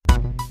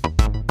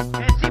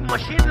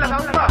Machine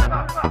लगाऊंगा,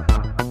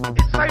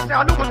 इस side से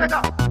आलू घुसेगा,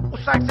 उस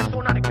साइड से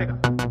सोना निकलेगा।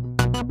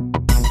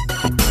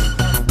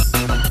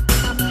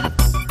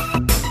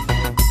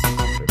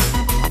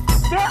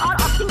 They are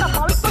asking a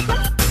valid question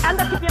and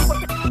the CPM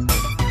question.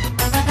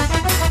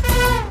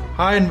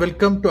 Hi and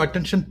welcome to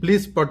Attention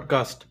Please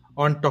podcast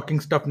on Talking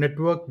Stuff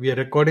Network. We are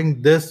recording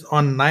this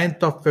on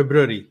 9th of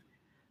February.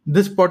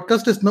 This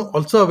podcast is now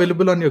also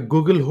available on your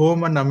Google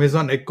Home and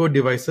Amazon Echo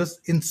devices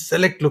in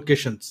select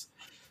locations.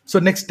 So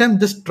next time,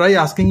 just try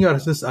asking your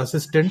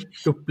assistant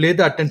to play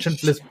the Attention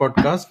Please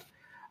podcast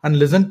and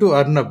listen to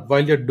Arnab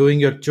while you're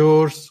doing your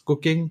chores,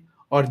 cooking,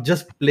 or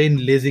just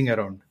plain lazing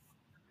around.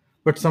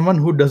 But someone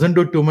who doesn't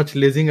do too much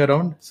lazing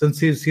around, since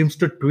he seems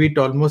to tweet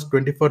almost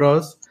 24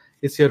 hours,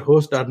 is your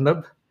host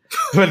Arnab.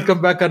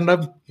 Welcome back,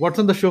 Arnab. What's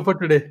on the show for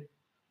today?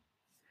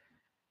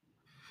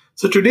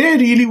 So today I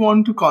really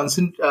want to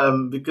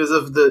concentrate because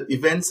of the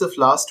events of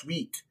last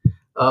week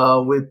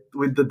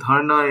with the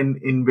dharna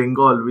in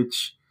Bengal,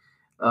 which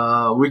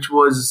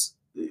was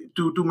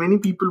to many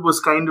people was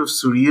kind of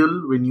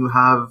surreal when you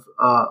have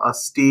a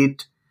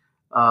state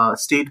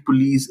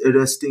police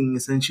arresting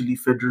essentially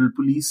federal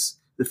police,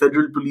 the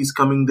federal police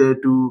coming there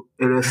to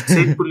arrest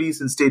state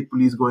police, and state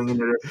police going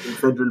and arresting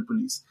federal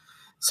police.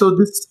 So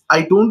this,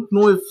 I don't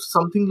know if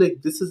something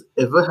like this has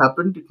ever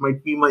happened. It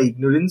might be my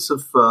ignorance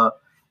of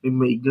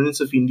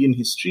Indian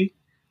history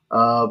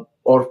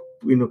or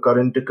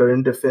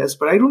current affairs,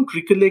 but I don't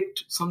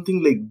recollect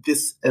something like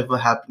this ever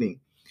happening.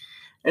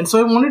 And so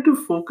I wanted to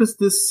focus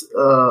this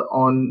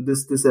on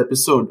this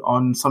episode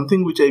on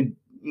something which I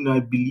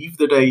believe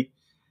that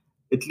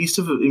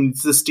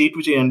it's the state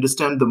which I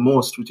understand the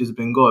most, which is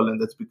Bengal,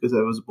 and that's because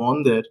I was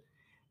born there.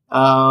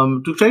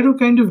 To try to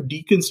kind of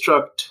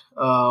deconstruct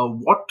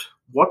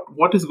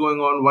what is going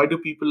on, why do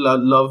people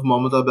love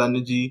Mamata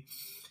Banerjee,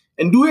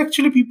 and do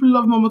actually people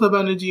love Mamata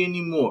Banerjee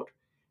anymore?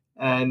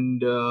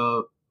 And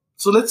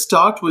so let's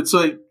start with. So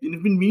I've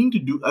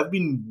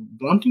been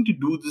wanting to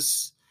do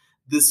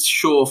this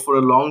show for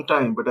a long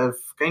time, but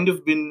I've kind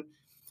of been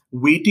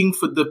waiting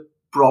for the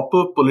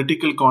proper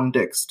political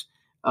context.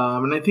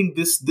 And I think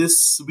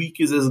this week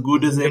is as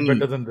good as any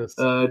better than this.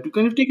 To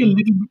kind of take a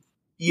little bit.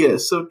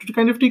 Yes, so to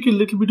kind of take a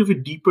little bit of a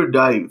deeper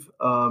dive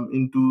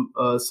into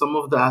some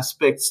of the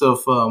aspects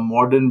of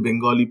modern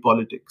Bengali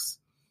politics.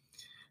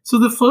 So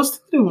the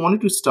first thing I wanted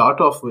to start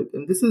off with,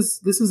 and this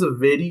is a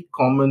very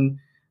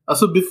common.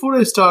 So before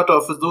I start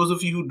off, for those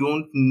of you who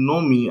don't know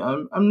me,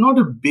 I'm not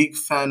a big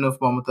fan of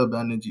Mamata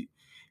Banerjee,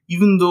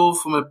 even though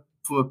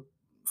from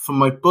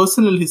my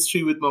personal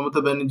history with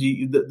Mamata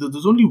Banerjee,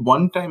 there's only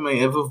one time I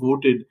ever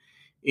voted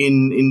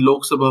in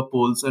Lok Sabha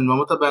polls, and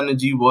Mamata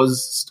Banerjee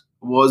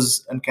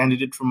was a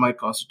candidate from my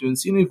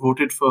constituency, and I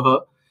voted for her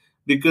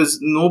because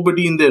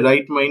nobody in their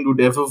right mind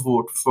would ever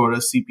vote for a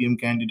CPM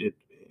candidate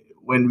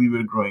when we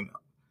were growing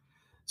up.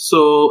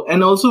 So,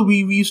 and also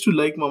we used to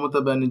like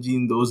Mamata Banerjee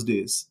in those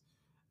days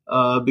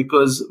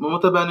because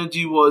Mamata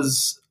Banerjee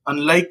was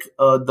unlike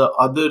the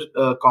other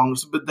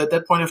Congress, but at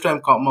that point of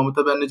time,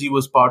 Mamata Banerjee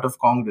was part of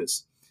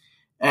Congress.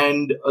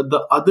 And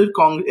the other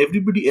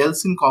everybody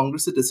else in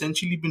Congress had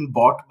essentially been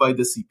bought by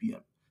the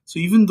CPM. So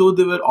even though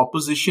they were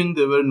opposition,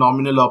 they were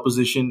nominal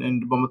opposition,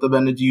 and Mamata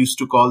Banerjee used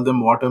to call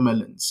them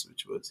watermelons,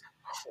 which was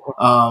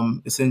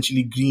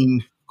essentially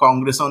green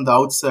Congress on the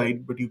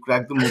outside, but you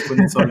crack them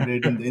open, it's all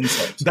red on the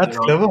inside. So That's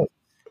clever.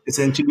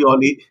 Essentially,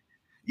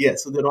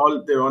 so they're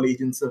all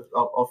agents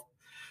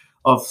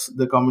of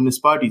the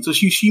Communist Party. So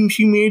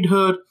she made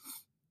her.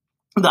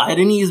 The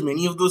irony is,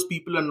 many of those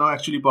people are now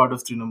actually part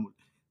of Trinamool.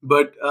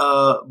 But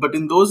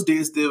in those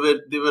days they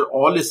were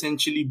all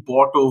essentially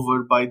bought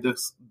over by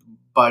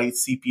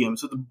CPM.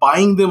 So the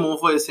buying them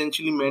over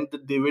essentially meant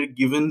that they were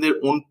given their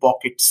own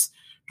pockets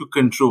to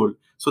control.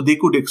 So they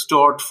could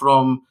extort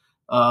from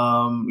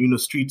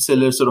street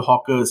sellers or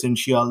hawkers in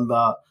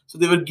Shialda. So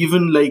they were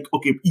given like,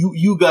 okay,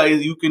 you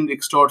guys, you can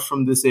extort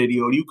from this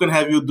area, or you can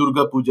have your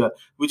Durga Puja,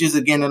 which is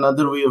again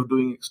another way of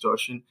doing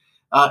extortion.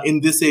 In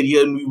this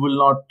area, and we will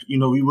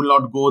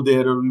not go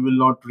there, or we will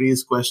not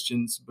raise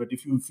questions. But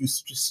if you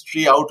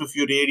stray out of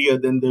your area,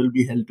 then there will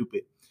be hell to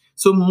pay.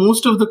 So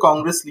most of the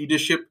Congress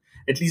leadership,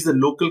 at least the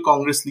local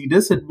Congress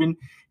leaders, had been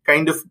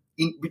kind of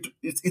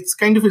it's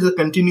kind of a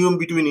continuum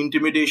between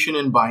intimidation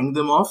and buying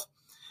them off.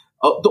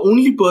 The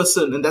only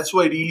person, and that's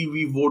why really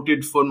we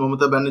voted for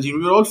Mamata Banerjee.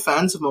 We were all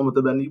fans of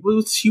Mamata Banerjee,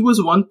 but she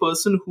was one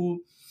person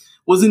who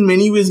was in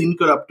many ways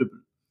incorruptible.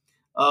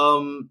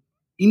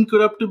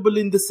 Incorruptible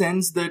in the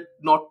sense that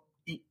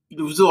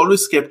was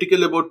always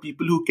skeptical about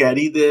people who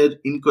carry their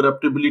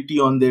incorruptibility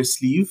on their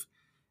sleeve.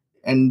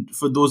 And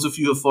for those of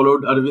you who have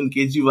followed Arvind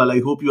Kejriwal, I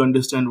hope you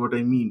understand what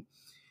I mean.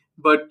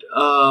 But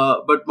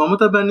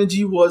Mamata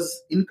Banerjee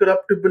was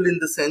incorruptible in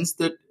the sense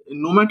that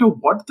no matter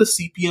what the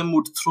CPM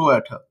would throw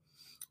at her,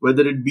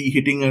 whether it be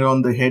hitting her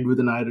on the head with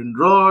an iron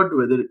rod,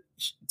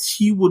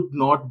 she would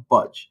not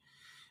budge.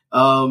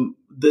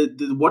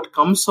 What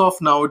comes off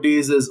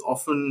nowadays as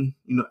often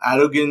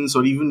arrogance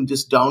or even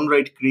just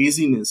downright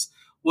craziness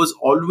was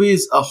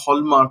always a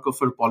hallmark of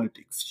her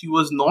politics. She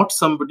was not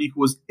somebody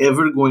who was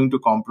ever going to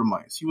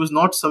compromise. She was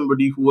not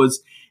somebody who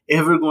was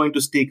ever going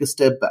to take a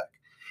step back.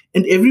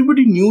 And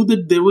everybody knew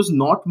that there was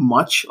not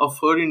much of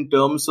her in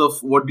terms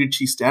of what did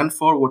she stand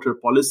for, what her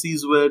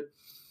policies were.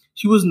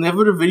 She was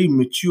never a very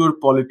mature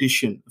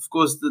politician. Of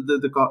course,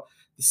 the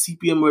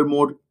CPM were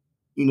more,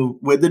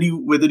 whether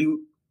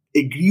you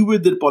agree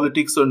with their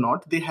politics or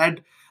not, they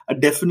had a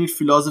definite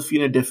philosophy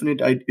and a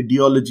definite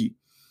ideology.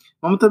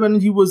 Mamata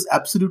Banerjee was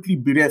absolutely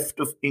bereft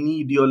of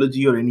any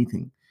ideology or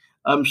anything.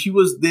 She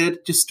was there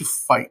just to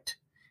fight.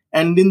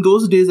 And in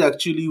those days,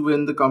 actually,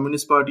 when the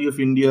Communist Party of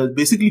India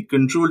basically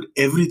controlled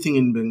everything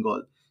in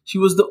Bengal, she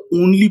was the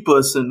only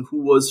person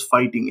who was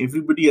fighting.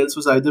 Everybody else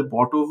was either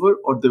bought over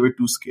or they were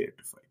too scared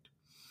to fight.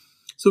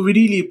 So we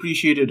really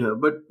appreciated her.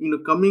 But,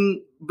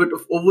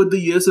 over the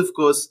years, of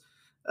course,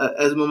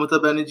 as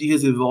Mamata Banerjee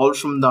has evolved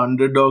from the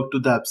underdog to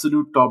the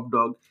absolute top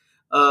dog,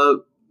 at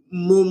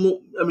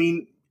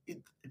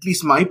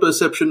least my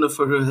perception of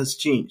her has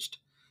changed.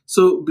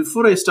 So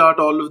before I start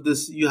all of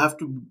this, you have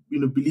to,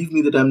 believe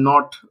me that I'm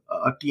not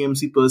a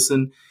TMC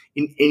person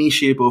in any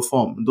shape or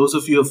form. Those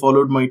of you who have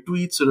followed my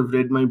tweets or have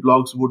read my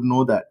blogs would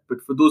know that.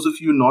 But for those of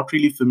you not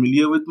really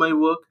familiar with my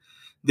work,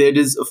 there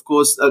is, of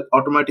course, an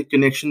automatic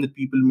connection that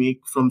people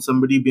make from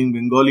somebody being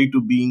Bengali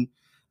to being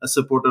a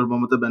supporter of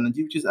Mamata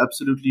Banerjee, which is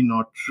absolutely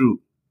not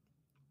true.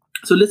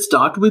 So let's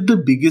start with the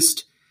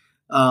biggest,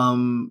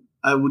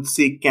 I would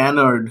say,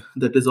 canard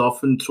that is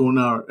often thrown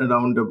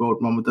around about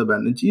Mamata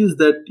Banerjee is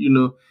that,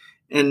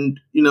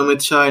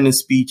 Amit Shah in his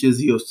speeches,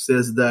 he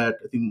says that,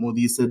 I think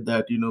Modi said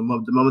that,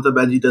 Mamata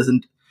Banerjee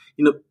doesn't,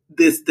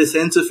 the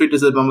sense of it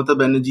is that Mamata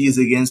Banerjee is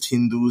against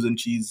Hindus and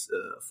she's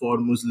for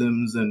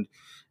Muslims and,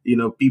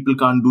 people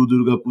can't do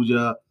Durga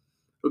Puja.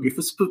 Okay,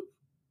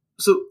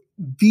 so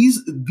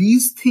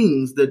these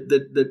things that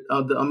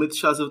the Amit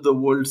Shahs of the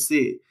world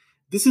say,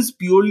 this is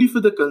purely for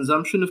the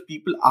consumption of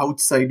people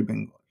outside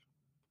Bengal.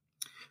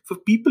 For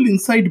people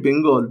inside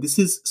Bengal, this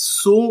is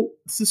so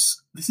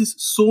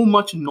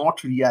much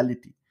not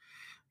reality.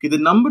 Okay, the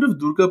number of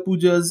Durga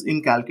Pujas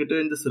in Calcutta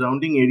and the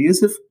surrounding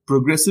areas have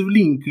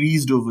progressively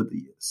increased over the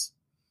years,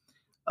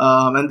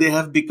 and they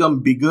have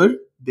become bigger.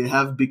 They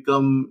have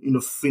become,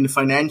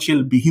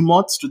 financial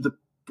behemoths to the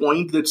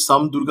point that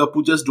some Durga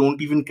Pujas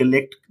don't even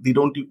collect.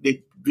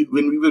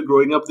 When we were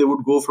growing up, they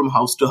would go from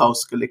house to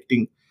house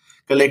collecting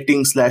 /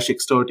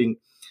 extorting.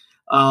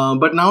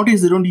 But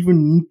nowadays, they don't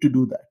even need to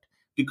do that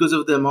because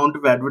of the amount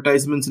of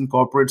advertisements and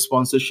corporate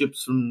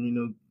sponsorships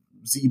from,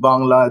 Zee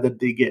Bangla that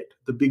they get.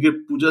 The bigger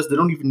pujas, they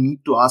don't even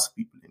need to ask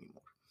people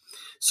anymore.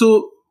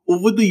 So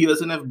over the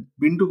years, and I've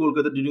been to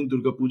Kolkata during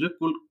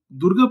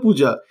Durga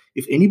Puja,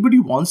 if anybody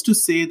wants to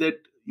say that,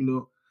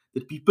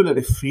 that people are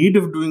afraid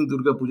of doing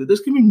Durga Puja,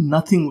 there's going to be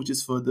nothing which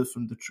is further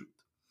from the truth.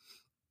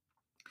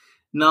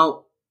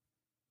 Now,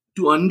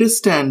 to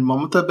understand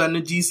Mamata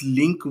Banerjee's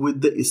link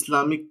with the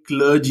Islamic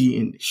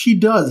clergy, she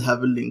does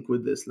have a link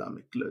with the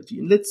Islamic clergy.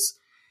 And let's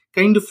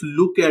kind of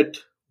look at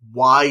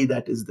why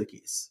that is the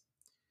case.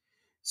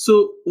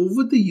 So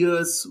over the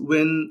years,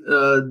 when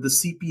the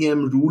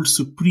CPM ruled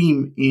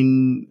supreme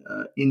in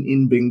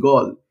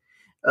Bengal,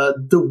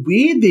 the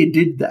way they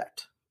did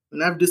that,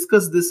 and I've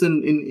discussed this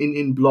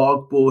in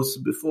blog posts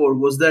before,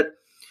 was that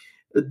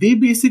they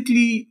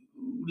basically,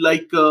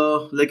 like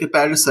a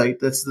parasite,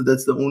 that's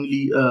the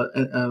only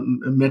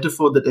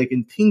metaphor that I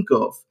can think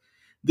of.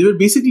 They were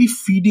basically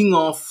feeding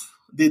off.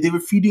 They were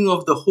feeding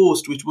off the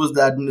host, which was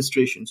the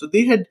administration. So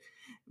they had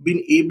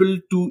been able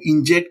to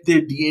inject their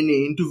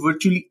DNA into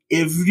virtually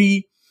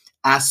every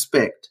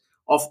aspect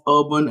of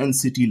urban and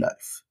city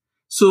life.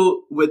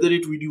 So whether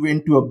you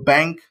went to a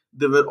bank,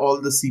 there were all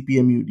the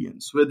CPM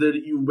unions. Whether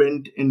you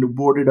went and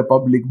boarded a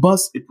public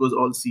bus, it was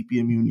all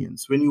CPM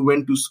unions. When you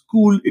went to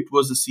school, it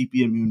was the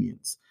CPM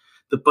unions.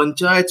 The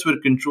panchayats were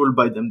controlled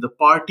by them. The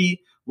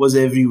party was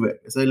everywhere.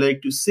 As I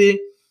like to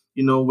say,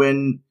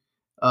 when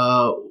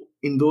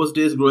in those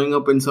days growing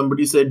up, when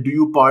somebody said, "Do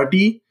you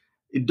party?"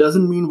 it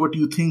doesn't mean what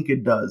you think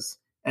it does.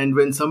 And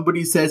when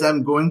somebody says,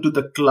 "I'm going to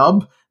the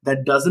club,"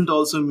 that doesn't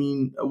also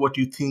mean what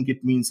you think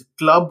it means.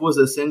 Club was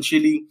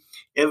essentially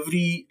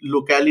every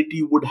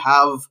locality would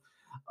have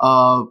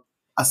a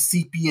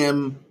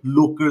CPM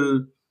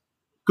local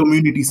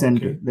community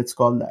center, okay, let's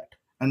call that.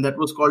 And that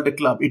was called a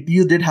club. It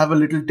did have a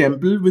little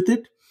temple with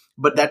it,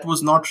 but that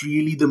was not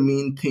really the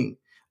main thing.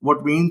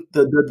 What main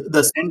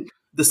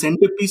the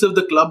centerpiece of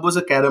the club was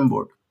a carom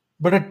board.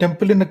 But a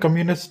temple in a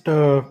communist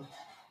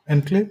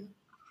enclave?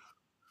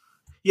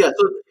 Yeah,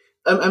 so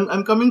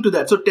I'm coming to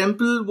that. So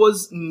temple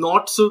was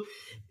not so.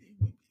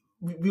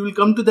 We will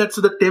come to that.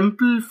 So the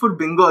temple for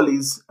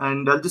Bengalis,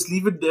 and I'll just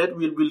leave it there.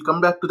 We'll come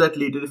back to that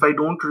later. If I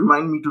don't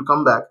remind me to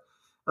come back,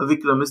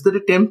 Vikram, is that a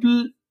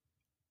temple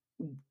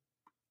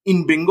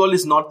in Bengal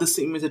is not the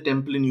same as a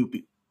temple in UP.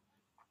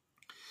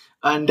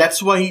 And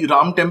that's why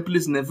Ram temple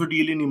is never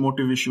really an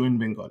emotive issue in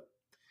Bengal.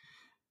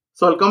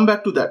 So I'll come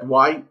back to that.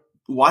 Why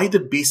the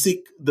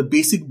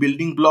basic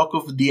building block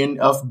of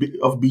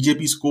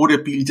BJP's core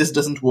appeal just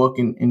doesn't work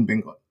in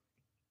Bengal.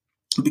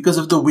 because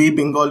of the way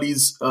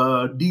Bengalis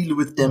deal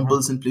with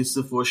temples and places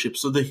of worship.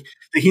 So the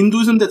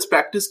Hinduism that's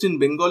practiced in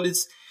Bengal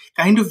is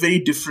kind of very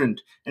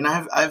different, and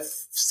I've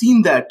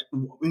seen that. I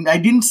mean, I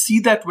didn't see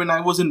that when I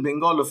was in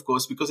Bengal, of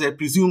course, because I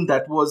presumed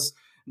that was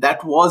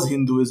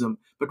Hinduism.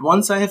 But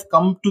once I have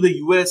come to the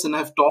US and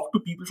I've talked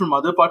to people from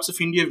other parts of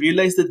India, I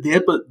realized that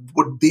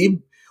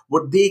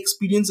what they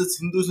experience as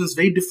Hinduism is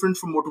very different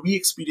from what we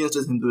experienced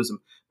as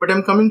Hinduism. But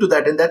I'm coming to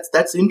that, and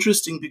that's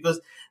interesting, because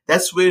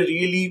that's where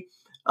really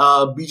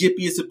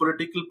BJP as a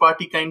political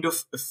party kind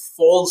of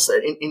falls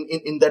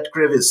in that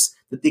crevice,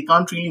 that they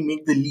can't really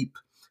make the leap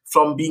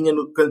from being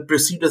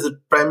perceived as a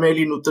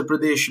primarily an Uttar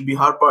Pradesh,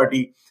 Bihar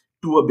party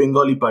to a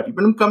Bengali party.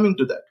 But I'm coming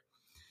to that.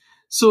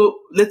 So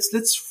let's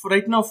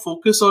right now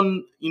focus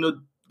on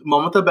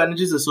Mamata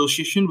Banerjee's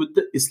association with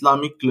the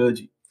Islamic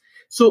clergy.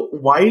 So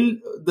while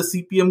the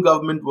CPM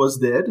government was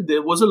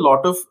there was a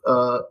lot of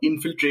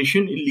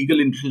illegal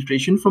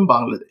infiltration from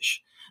Bangladesh.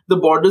 The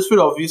borders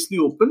were obviously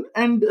open,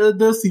 and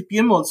the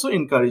CPM also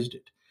encouraged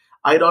it.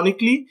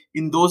 Ironically,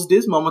 in those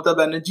days, Mamata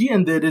Banerjee,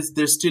 and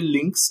there's still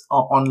links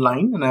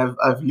online, and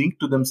I've linked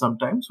to them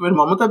sometimes, where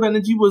Mamata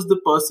Banerjee was the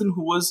person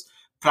who was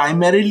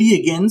primarily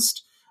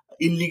against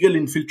illegal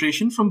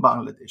infiltration from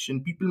Bangladesh.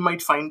 And people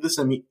might find this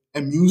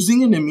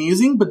amusing and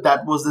amazing, but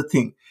that was the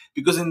thing.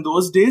 Because in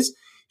those days,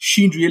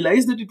 she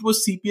realized that it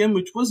was CPM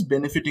which was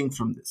benefiting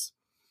from this.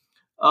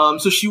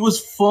 So she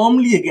was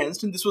firmly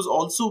against, and this was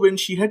also when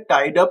she had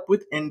tied up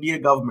with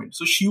NDA government.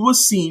 So she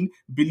was seen,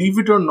 believe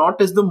it or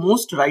not, as the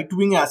most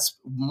right-wing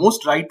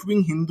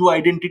Hindu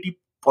identity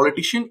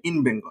politician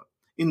in Bengal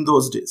in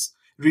those days.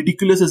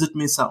 Ridiculous as it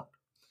may sound.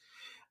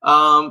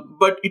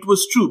 But it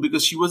was true,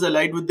 because she was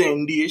allied with the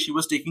NDA. She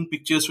was taking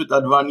pictures with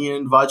Advani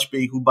and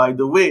Vajpayee, who, by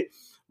the way,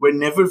 were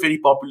never very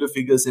popular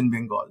figures in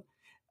Bengal.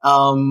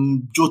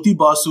 Jyoti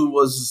Basu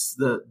was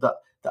the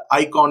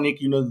iconic,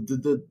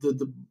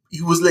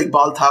 he was like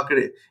Bal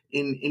Thackeray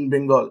in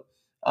Bengal.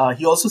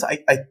 He also,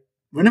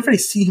 whenever I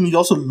see him, he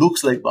also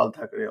looks like Bal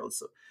Thackeray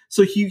also.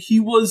 So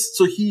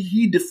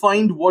he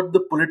defined what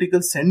the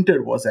political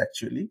center was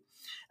actually.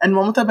 And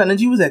Mamata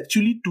Banerjee was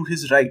actually to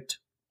his right,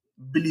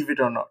 believe it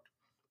or not.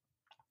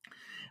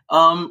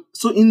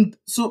 So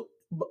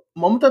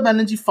Mamata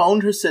Banerjee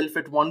found herself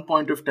at one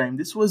point of time.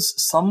 This was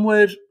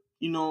somewhere,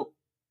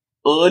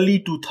 early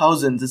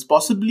 2000s. It's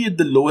possibly at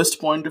the lowest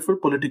point of her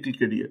political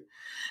career.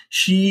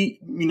 She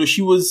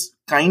was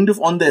kind of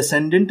on the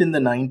ascendant in the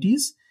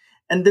 90s.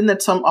 And then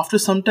after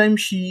some time,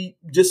 she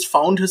just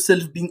found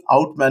herself being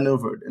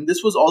outmaneuvered. And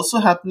this was also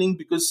happening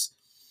because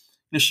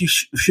she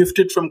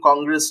shifted from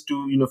Congress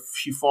to,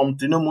 she formed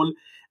Trinamool.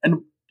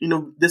 And,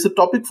 there's a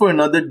topic for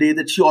another day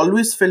that she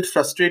always felt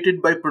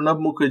frustrated by Pranab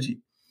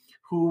Mukherjee,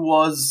 who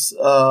was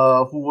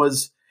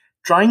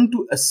trying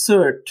to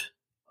assert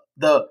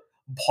the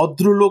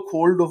Bhadralok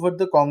hold over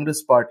the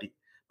Congress party.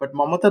 But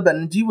Mamata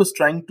Banerjee was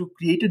trying to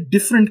create a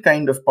different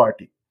kind of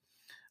party,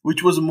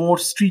 which was more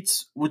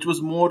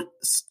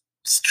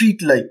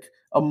street-like,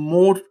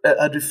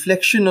 a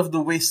reflection of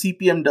the way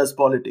CPM does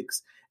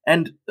politics.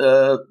 And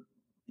Pranab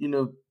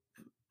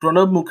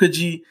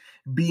Mukherjee,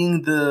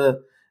 being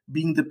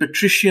the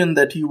patrician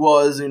that he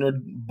was,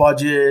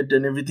 budget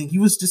and everything, he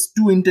was just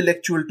too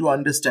intellectual to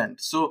understand.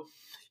 So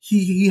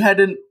he had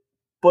a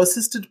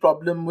persistent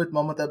problem with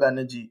Mamata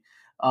Banerjee.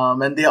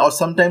 And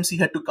sometimes he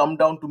had to come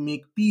down to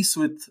make peace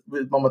with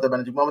Mamata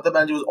Banerjee. Mamata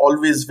Banerjee was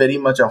always very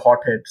much a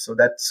hothead, so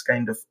that's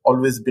kind of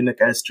always been a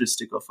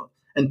characteristic of her.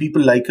 And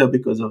people like her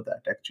because of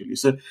that, actually.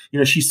 So,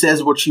 she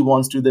says what she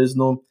wants to. There's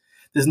no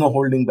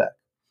holding back.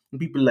 And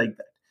people like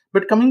that.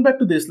 But coming back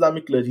to the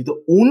Islamic clergy,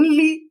 the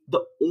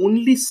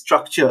only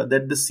structure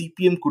that the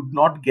CPM could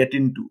not get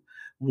into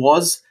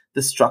was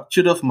the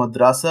structure of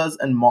madrasas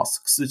and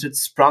mosques, which had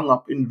sprung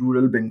up in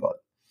rural Bengal.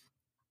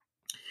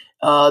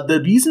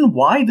 The reason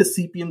why the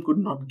CPM could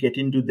not get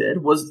into there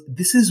was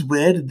this is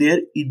where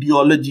their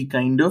ideology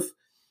kind of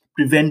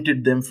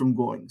prevented them from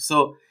going.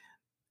 So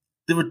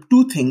there were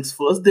two things.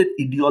 First, their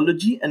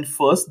ideology, and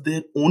first,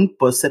 their own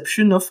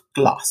perception of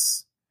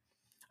class.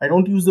 I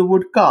don't use the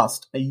word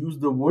caste. I use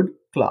the word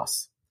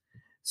class.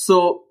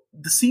 So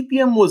the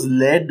CPM was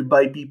led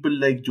by people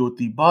like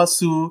Jyoti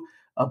Basu,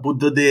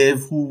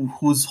 Buddhadev,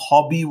 whose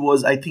hobby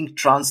was, I think,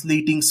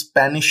 translating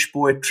Spanish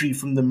poetry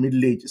from the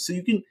Middle Ages. So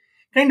you can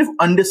kind of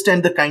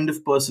understand the kind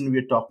of person we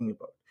are talking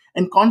about,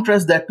 and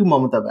contrast that to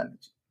Mamata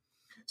Banerjee.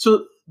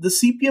 So the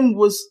CPM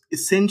was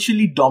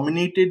essentially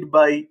dominated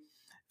by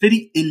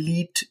very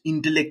elite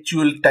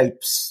intellectual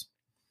types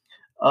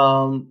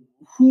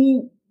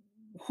who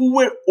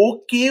were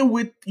okay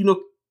with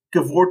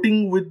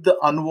cavorting with the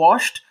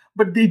unwashed,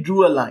 but they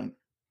drew a line.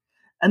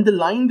 And the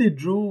line they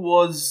drew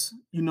was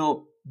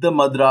the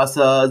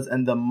madrasas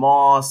and the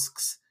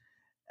mosques.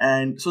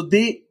 And so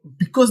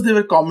because they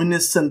were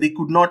communists and they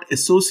could not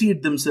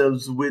associate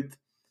themselves with,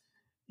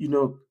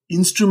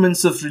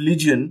 instruments of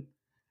religion,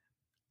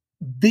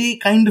 they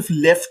kind of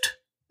left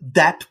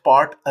that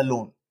part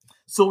alone.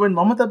 So when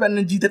Mamata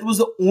Banerjee, that was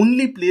the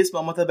only place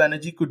Mamata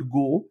Banerjee could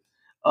go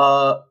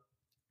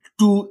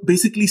to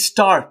basically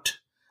start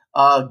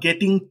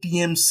getting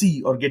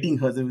TMC, or getting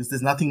her,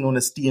 there's nothing known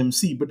as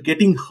TMC, but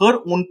getting her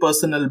own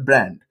personal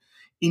brand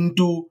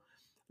into,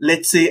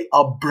 let's say,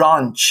 a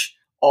branch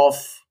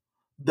of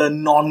the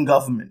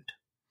non-government.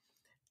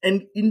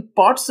 And in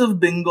parts of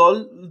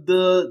Bengal,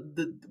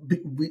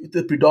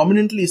 the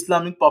predominantly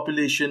Islamic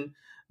population,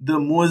 the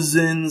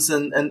muezzins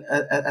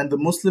and the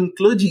Muslim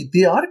clergy,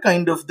 they are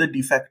kind of the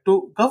de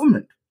facto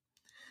government.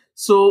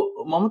 So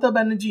Mamata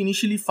Banerjee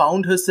initially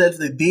found herself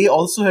that they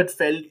also had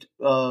felt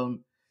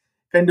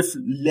kind of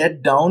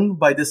let down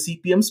by the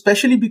CPM,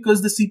 especially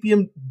because the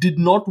CPM did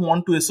not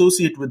want to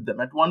associate with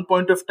them. At one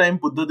point of time,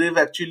 Buddhadev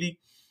actually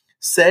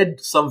said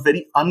some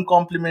very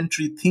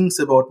uncomplimentary things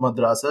about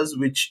madrasas,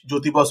 which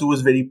Jyoti Basu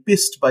was very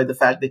pissed by the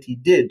fact that he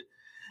did.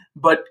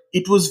 But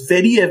it was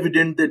very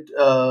evident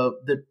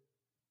that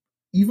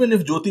even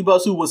if Jyoti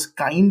Basu was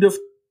kind of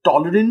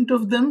tolerant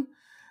of them,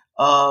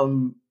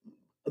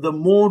 the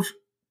more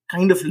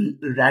kind of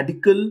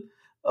radical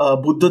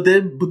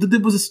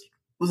Buddhadev was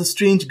a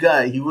strange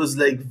guy. He was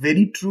like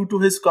very true to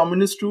his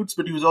communist roots,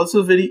 but he was also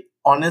a very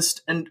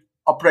honest and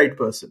upright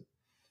person,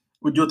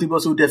 which Jyoti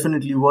Basu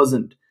definitely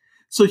wasn't.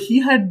 So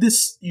he had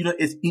this,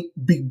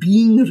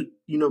 being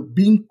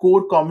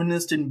core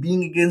communist and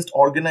being against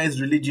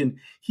organized religion,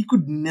 he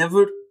could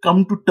never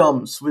come to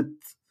terms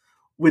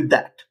with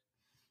that.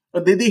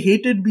 They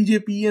hated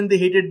BJP and they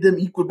hated them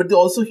equally, but they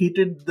also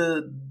hated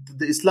the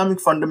Islamic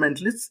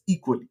fundamentalists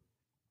equally.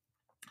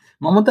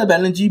 Mamata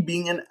Banerjee,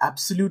 being an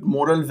absolute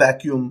moral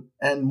vacuum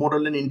and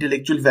moral and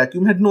intellectual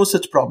vacuum, had no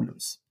such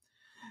problems.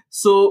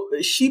 So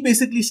she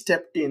basically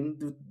stepped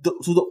in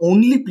to the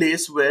only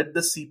place where the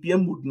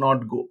CPM would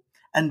not go.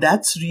 And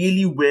that's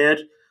really where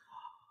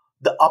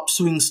the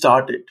upswing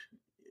started.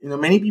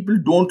 Many people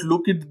don't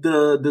look at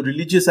the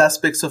religious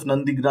aspects of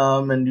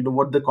Nandigram and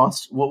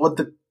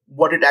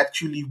what it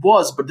actually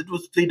was, but it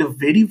was played a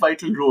very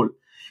vital role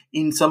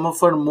in some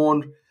of her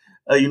more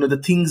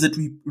the things that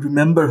we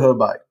remember her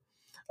by,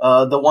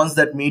 the ones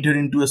that made her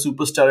into a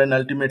superstar and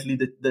ultimately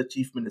the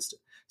chief minister.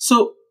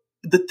 So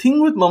the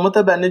thing with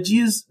Mamata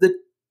Banerjee is that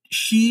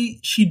she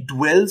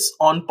dwells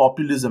on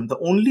populism. The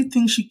only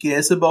thing she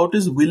cares about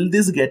is, will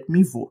this get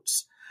me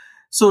votes?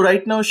 So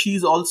right now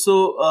she's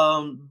also,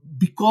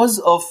 because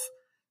of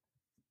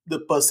the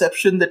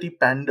perception that he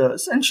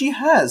panders, and she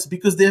has,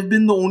 because they have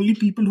been the only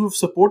people who have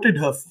supported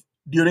her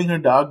during her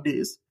dark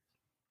days,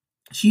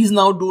 she's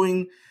now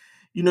doing,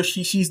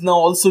 she's now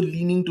also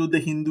leaning to the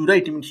Hindu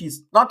right. I mean,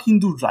 she's not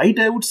Hindu right,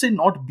 I would say,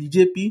 not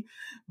BJP,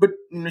 but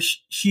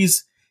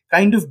she's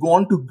kind of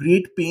gone to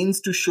great pains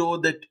to show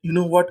that,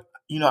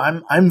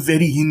 I'm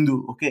very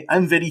Hindu. Okay,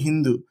 I'm very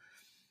Hindu.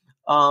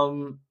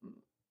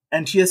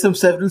 And she has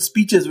several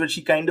speeches where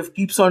she kind of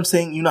keeps on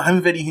saying,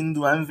 I'm very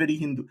Hindu, I'm very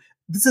Hindu.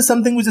 This is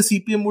something which the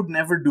CPM would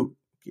never do.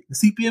 Okay? The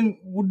CPM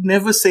would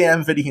never say,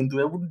 I'm very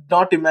Hindu. I would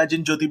not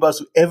imagine Jyoti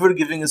Basu ever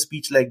giving a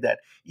speech like that,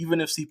 even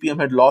if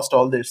CPM had lost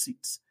all their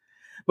seats.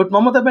 But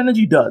Mamata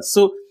Banerjee does.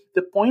 So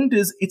the point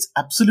is, it's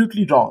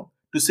absolutely wrong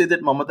to say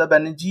that Mamata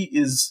Banerjee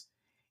is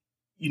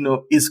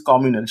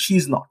communal.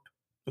 She's not.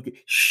 Okay,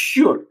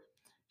 sure,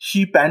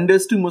 she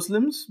panders to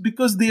Muslims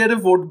because they are a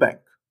vote bank.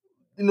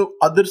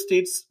 Other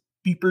states,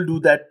 people do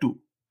that too.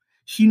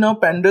 She now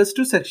panders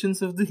to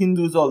sections of the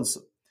Hindus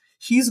also.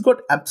 She's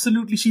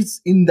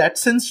in that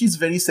sense, she's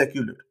very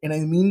secular. And I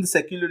mean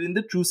secular in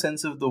the true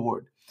sense of the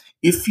word.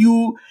 If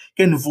you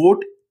can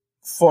vote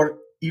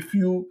if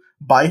you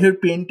buy her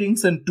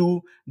paintings and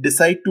to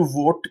decide to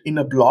vote in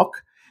a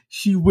block,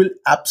 she will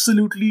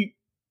absolutely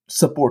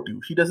support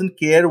you. She doesn't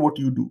care what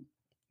you do.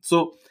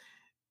 So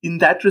in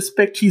that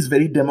respect, she's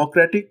very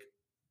democratic.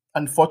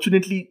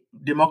 Unfortunately,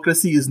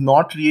 democracy is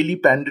not really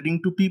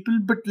pandering to people,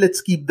 but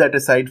let's keep that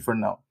aside for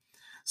now.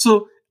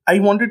 So I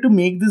wanted to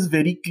make this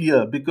very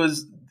clear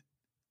because,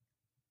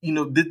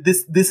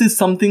 this is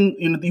something,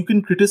 you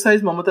can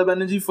criticize Mamata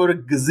Banerjee for a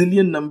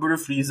gazillion number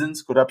of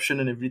reasons, corruption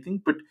and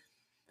everything, but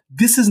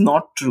this is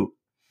not true.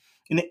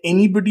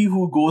 Anybody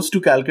who goes to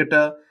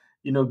Calcutta,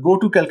 go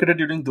to Calcutta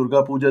during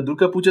Durga Puja.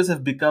 Durga Pujas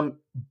have become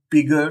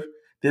bigger,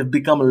 they've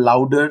become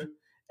louder.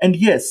 And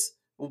yes,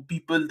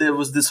 there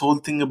was this whole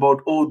thing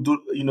about,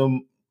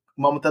 Mamata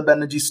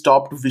Banerjee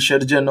stopped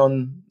Visarjan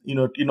on,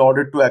 in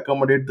order to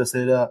accommodate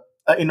Dasera,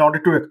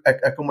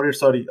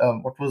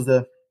 what was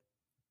the,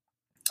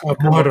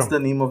 what's the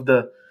name of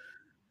the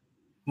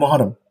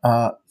Muharram?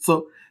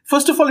 So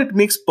first of all, it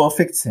makes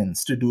perfect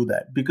sense to do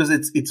that because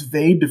it's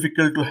very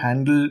difficult to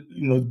handle,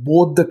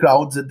 both the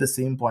crowds at the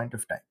same point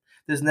of time.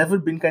 There's never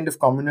been kind of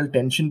communal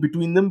tension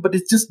between them, but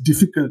it's just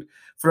difficult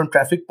from a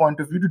traffic point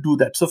of view to do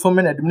that. So from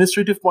an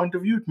administrative point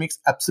of view, it makes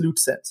absolute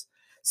sense.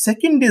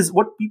 Second is,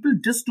 what people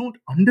just don't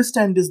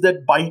understand is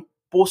that by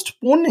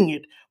postponing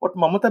it, what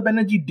Mamata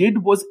Banerjee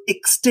did was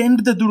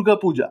extend the Durga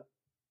Puja.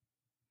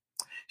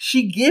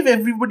 She gave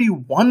everybody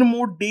one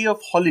more day of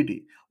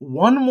holiday,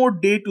 one more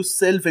day to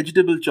sell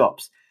vegetable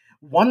chops,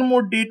 one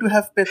more day to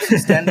have Pepsi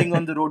standing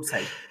on the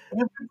roadside.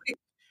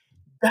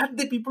 That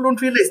the people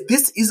don't realize.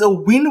 This is a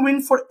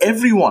win-win for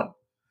everyone.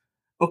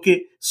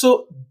 Okay,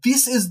 so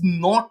this is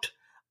not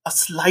a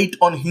slight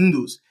on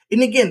Hindus.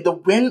 And again,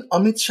 when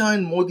Amit Shah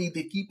and Modi,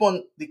 they keep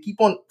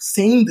on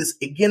saying this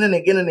again and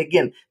again and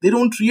again, they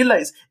don't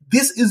realize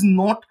this is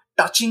not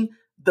touching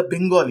the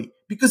Bengali,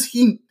 because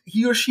he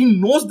or she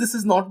knows this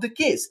is not the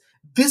case.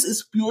 This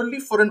is purely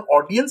for an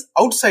audience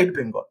outside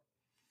Bengal.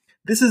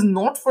 This is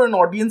not for an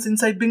audience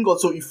inside Bengal.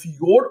 So if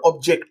your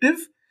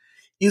objective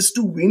is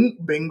to win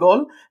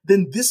Bengal,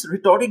 then this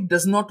rhetoric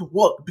does not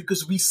work,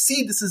 because we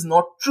see this is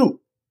not true.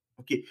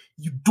 Okay,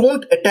 you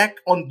don't attack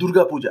on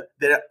Durga Puja.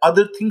 There are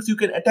other things you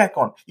can attack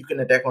on. You can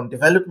attack on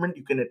development.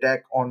 You can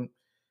attack on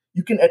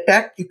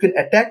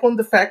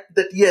the fact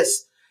that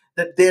yes,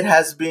 that there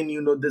has been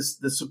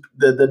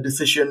the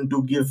decision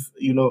to give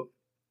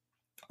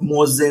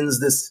Muezzins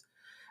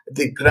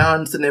the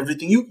grants and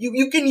everything.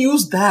 You can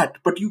use that,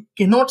 but you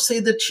cannot say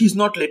that she's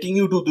not letting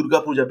you do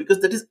Durga Puja, because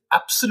that is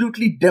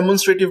absolutely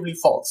demonstratively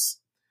false.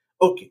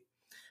 Okay.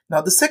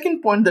 Now the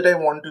second point that I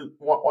want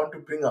to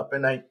bring up,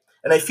 and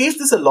I face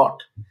this a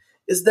lot,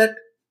 is that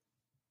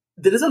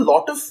there is a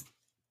lot of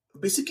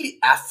basically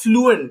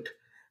affluent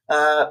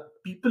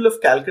people of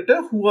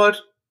Calcutta who are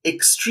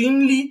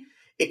extremely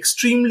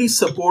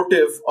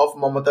supportive of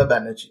Mamata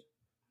Banerjee.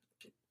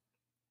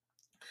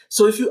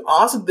 So if you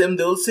ask them,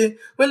 they'll say,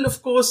 well,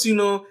 of course,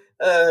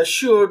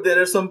 sure,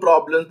 there are some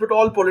problems, but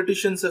all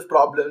politicians have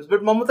problems.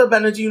 But Mamata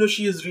Banerjee,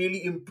 she has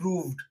really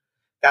improved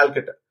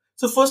Calcutta.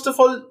 So first of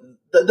all,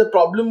 the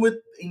problem with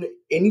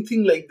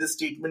anything like this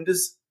statement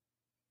is,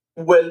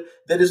 well,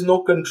 there is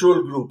no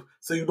control group.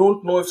 So you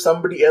don't know if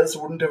somebody else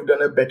wouldn't have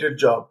done a better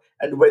job,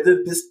 and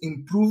whether this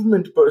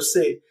improvement per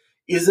se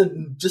is a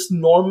just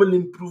normal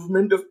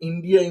improvement of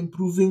India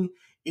improving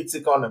its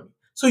economy.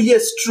 So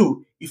yes,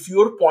 true. If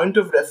your point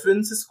of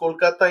reference is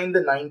Kolkata in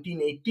the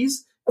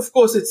 1980s, of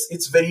course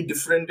it's very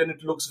different and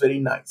it looks very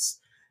nice.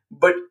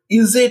 But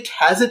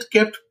has it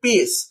kept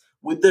pace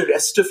with the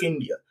rest of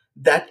India?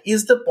 That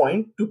is the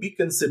point to be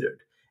considered.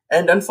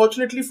 And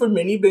unfortunately for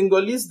many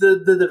Bengalis,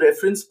 the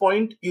reference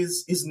point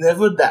is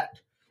never that.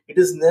 It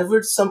is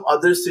never some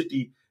other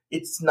city.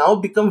 It's now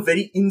become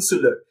very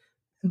insular.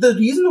 The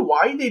reason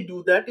why they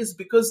do that is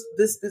because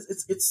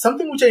it's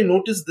something which I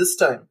noticed this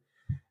time,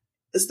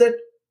 is that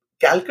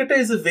Calcutta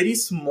is a very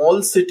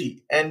small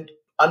city, and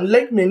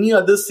unlike many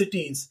other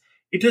cities,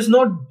 it has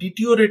not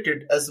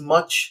deteriorated as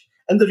much.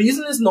 And the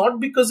reason is not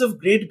because of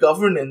great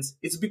governance,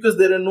 it's because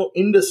there are no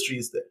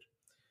industries there.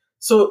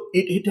 So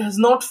it has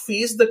not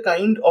faced the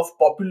kind of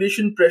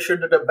population pressure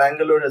that a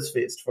Bangalore has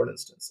faced, for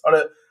instance, or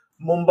a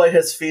Mumbai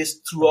has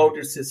faced throughout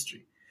its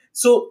history.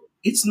 So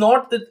it's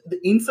not that the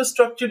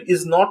infrastructure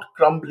is not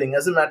crumbling.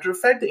 As a matter of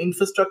fact, the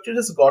infrastructure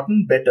has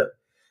gotten better.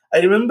 I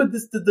remember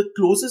the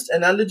closest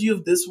analogy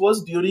of this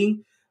was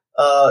during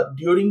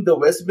the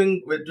West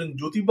Bengal, during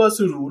Jyoti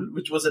Basu rule,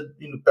 which was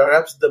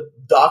perhaps the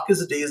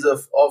darkest days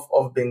of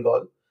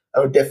Bengal.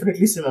 I would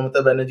definitely say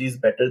Mamata Banerjee is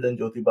better than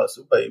Jyoti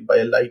Basu by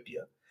a light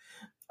year.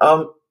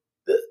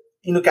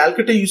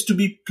 Calcutta used to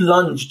be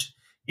plunged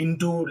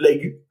into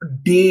like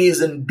days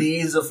and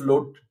days of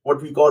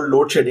what we call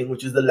load shedding,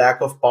 which is the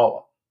lack of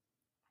power,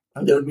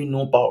 and there would be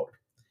no power.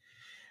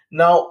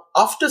 Now,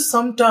 after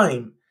some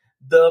time,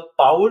 the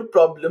power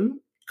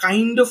problem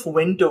kind of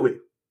went away.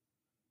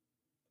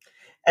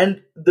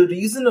 And the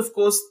reason, of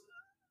course,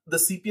 the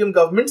CPM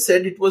government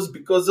said it was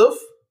because of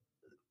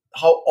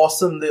how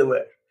awesome they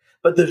were.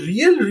 But the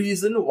real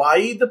reason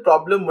why the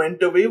problem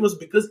went away was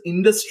because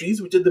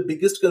industries, which are the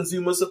biggest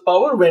consumers of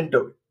power, went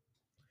away.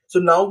 So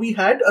now we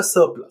had a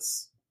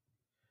surplus.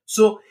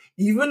 So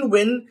even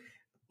when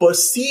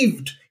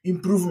perceived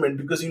improvement,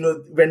 because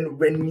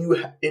when you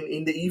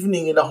in the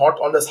evening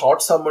on this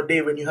hot summer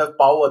day, when you have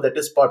power, that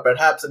is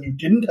perhaps, and you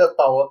didn't have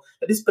power,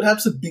 that is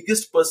perhaps the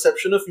biggest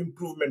perception of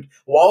improvement.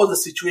 Wow, the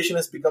situation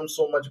has become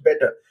so much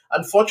better.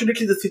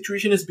 Unfortunately, the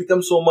situation has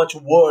become so much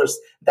worse.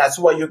 That's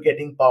why you're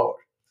getting power.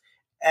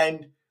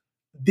 And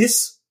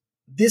this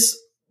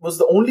was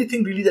the only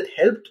thing really that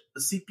helped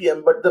the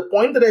CPM. But the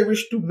point that I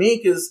wish to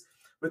make is,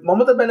 with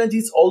Mamata Banerjee,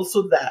 is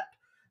also that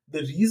the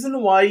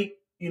reason why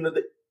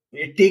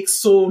it takes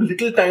so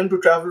little time to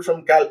travel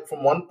from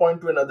one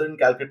point to another in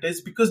Calcutta is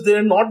because there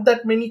are not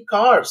that many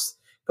cars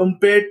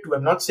compared to.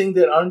 I'm not saying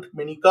there aren't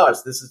many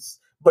cars.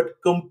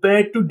 But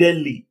compared to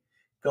Delhi,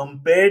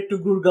 compared to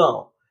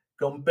Gurgaon,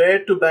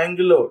 compared to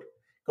Bangalore,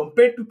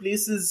 compared to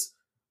places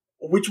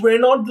which were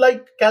not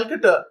like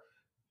Calcutta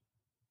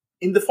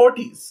in the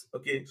 40s.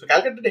 Okay, so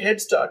Calcutta had a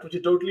head start, which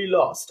it totally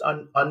lost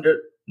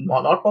under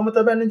not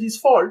Mamata Banerjee's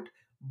fault,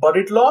 but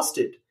it lost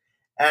it.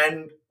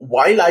 And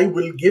while I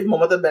will give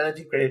Mamata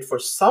Banerjee credit for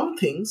some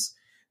things,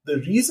 the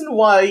reason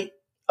why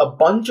a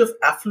bunch of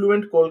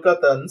affluent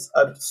Kolkatans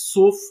are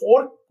so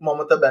for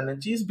Mamata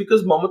Banerjee is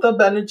because Mamata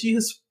Banerjee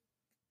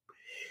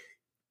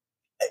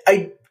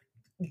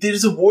there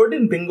is a word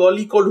in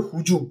Bengali called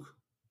hujug,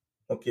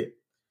 okay,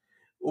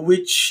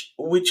 which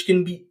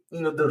can be,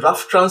 the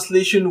rough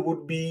translation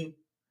would be,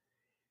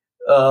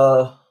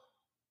 I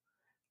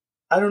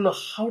don't know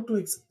how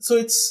to, so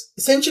it's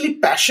essentially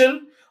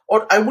passion,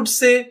 or I would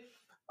say,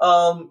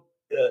 a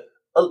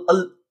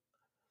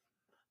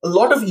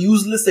lot of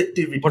useless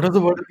activity. What was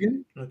the word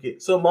again? Okay,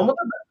 so Mamata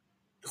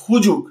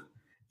hujug,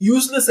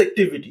 useless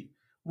activity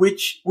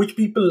which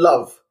people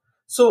love.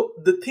 So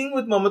the thing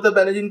with Mamata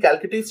Banerjee in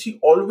Calcutta is she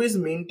always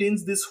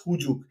maintains this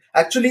hujuk.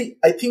 Actually,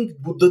 I think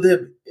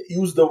Buddhadev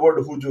used the word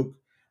hujuk.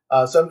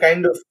 So I'm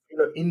kind of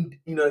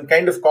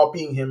kind of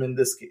copying him in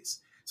this case.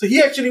 So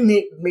he actually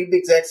made the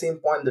exact same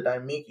point that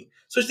I'm making.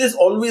 So there's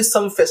always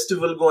some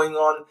festival going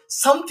on,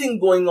 something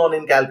going on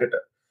in Calcutta.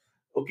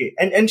 Okay,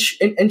 and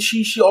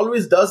she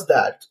always does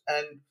that.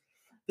 And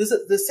there's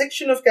the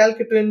section of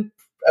Calcutta, and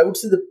I would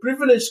say the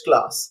privileged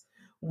class,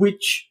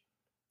 which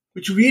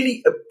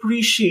really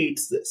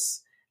appreciates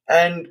this.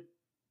 And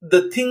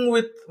the thing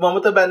with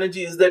Mamata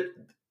Banerjee is that,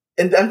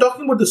 and I'm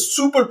talking about the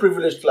super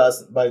privileged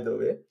class, by the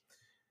way,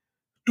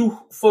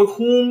 for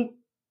whom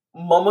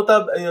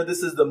Mamata,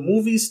 this is the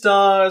movie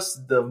stars,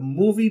 the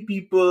movie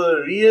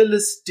people, real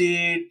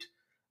estate,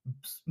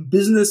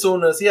 business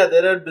owners. Yeah,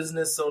 there are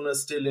business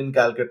owners still in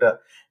Calcutta.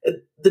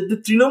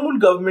 The Trinamool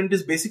government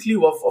is basically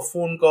a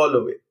phone call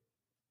away.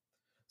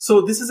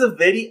 So this is a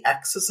very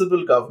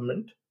accessible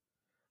government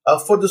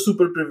for the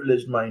super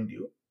privileged, mind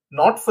you,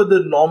 not for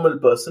the normal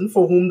person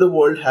for whom the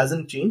world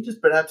hasn't changed.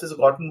 It perhaps has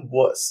gotten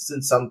worse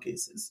in some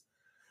cases,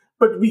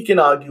 but we can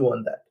argue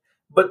on that.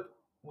 But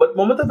what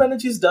Mamata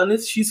Banerjee's done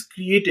is she's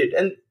created,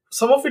 and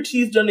some of it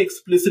she's done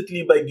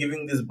explicitly by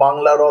giving this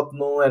Bangla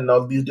Ratna and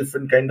all these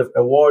different kind of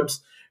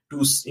awards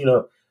to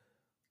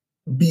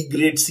B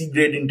grade, C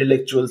grade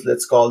intellectuals,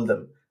 let's call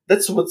them.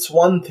 That's what's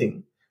one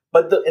thing.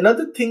 But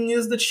another thing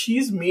is that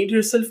she's made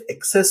herself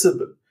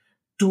accessible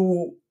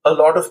to a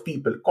lot of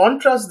people.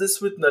 Contrast this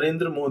with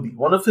Narendra Modi.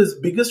 One of his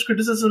biggest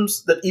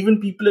criticisms that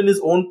even people in his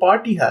own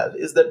party have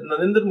is that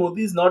Narendra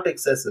Modi is not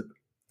accessible.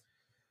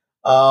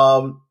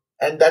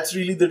 And that's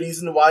really the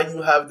reason why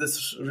you have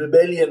this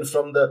rebellion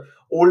from the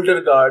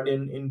older guard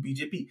in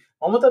BJP.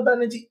 Mamata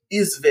Banerjee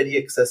is very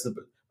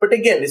accessible. But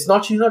again, she's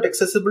not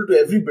accessible to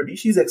everybody.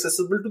 She's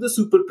accessible to the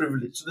super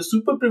privileged. So the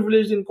super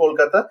privileged in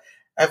Kolkata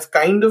have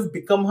kind of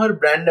become her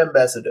brand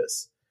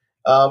ambassadors,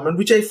 and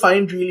which I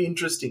find really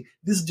interesting.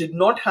 This did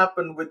not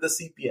happen with the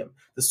CPM.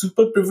 The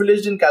super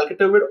privileged in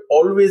Calcutta were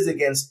always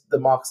against the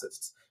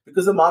Marxists,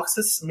 because the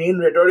Marxists' main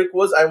rhetoric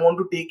was, I want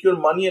to take your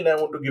money and I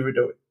want to give it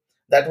away.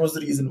 That was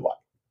the reason why.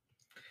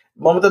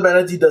 Mamata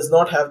Banerjee does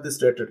not have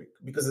this rhetoric,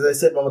 because as I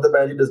said, Mamata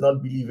Banerjee does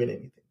not believe in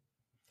anything.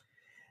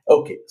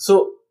 Okay,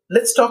 so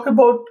let's talk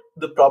about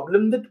the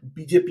problem that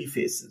BJP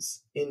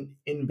faces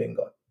in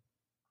Bengal.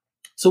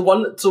 So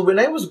when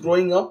I was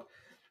growing up,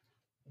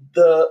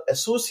 the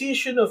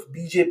association of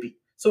BJP.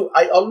 So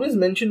I always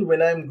mention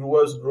when I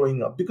was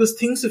growing up, because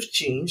things have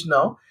changed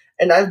now,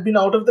 and I've been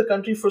out of the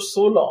country for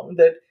so long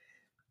that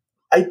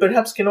I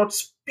perhaps cannot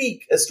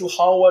speak as to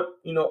how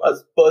a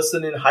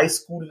person in high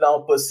school now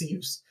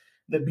perceives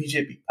the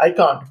BJP. I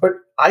can't. But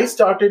I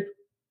started,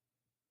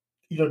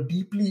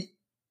 deeply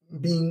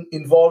being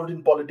involved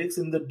in politics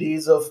in the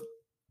days of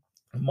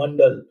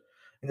Mandal,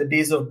 in the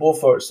days of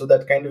Bofors. So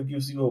that kind of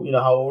gives you,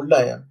 how old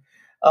I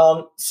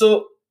am.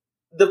 So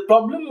the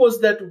problem was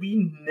that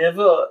we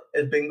never,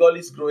 as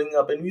Bengalis growing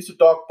up, and we used to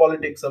talk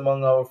politics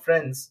among our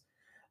friends.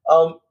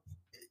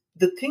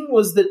 The thing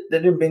was that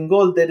in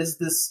Bengal, there is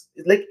this,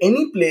 like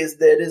any place,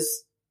 there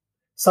is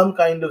some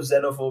kind of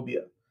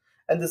xenophobia.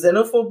 And the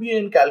xenophobia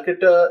in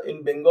Calcutta,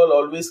 in Bengal,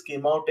 always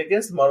came out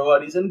against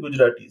Marwaris and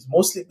Gujaratis.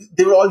 Mostly,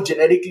 they were all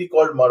generically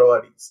called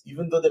Marwaris,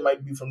 even though they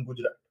might be from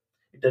Gujarat.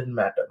 It doesn't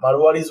matter.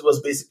 Marwaris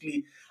was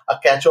basically a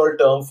catch-all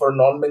term for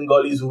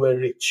non-Bengalis who were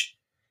rich.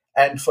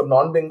 And for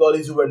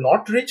non-Bengalis who were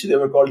not rich, they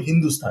were called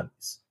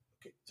Hindustanis.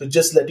 Okay. So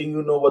just letting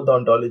you know what the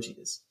ontology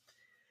is.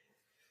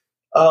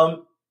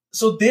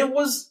 So there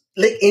was,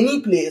 like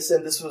any place,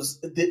 and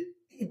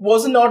it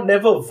was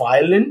never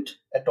violent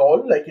at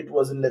all, like it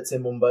was in, let's say,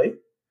 Mumbai,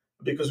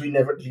 because we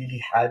never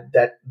really had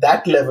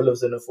that level of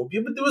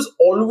xenophobia. But there was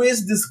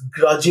always this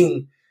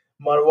grudging,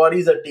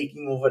 Marwaris are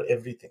taking over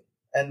everything.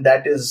 And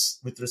that is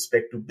with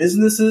respect to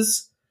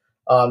businesses.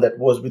 That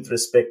was with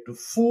respect to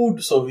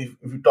food. So if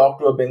you talk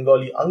to a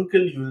Bengali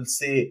uncle, you will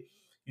say,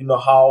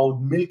 how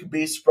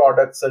milk-based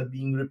products are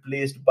being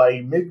replaced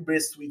by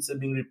milk-based sweets are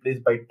being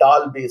replaced by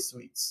dal-based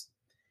sweets.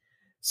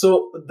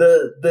 So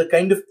the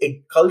kind of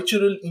a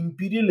cultural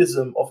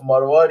imperialism of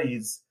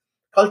Marwaris,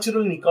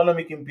 cultural and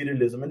economic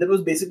imperialism, and that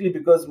was basically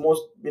because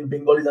most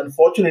Bengalis,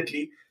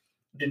 unfortunately,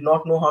 did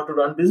not know how to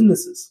run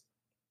businesses.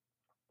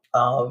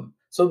 So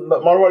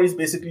Marwaris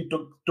basically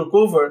took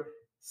over,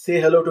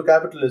 say hello to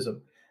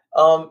capitalism.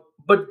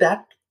 But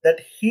that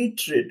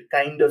hatred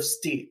kind of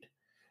stayed.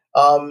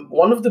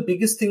 One of the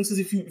biggest things is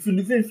if you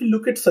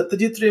look at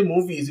Satyajit Ray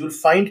movies, you'll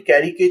find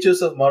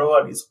caricatures of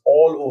Marwaris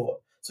all over.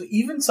 So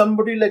even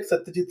somebody like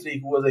Satyajit Ray,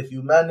 who was a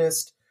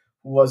humanist,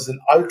 who was an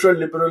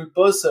ultra-liberal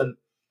person,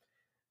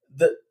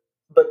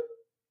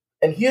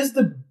 and here's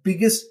the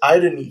biggest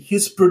irony,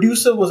 his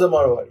producer was a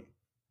Marwari.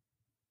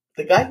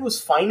 The guy who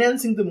was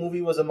financing the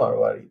movie was a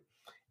Marwari.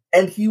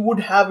 And he would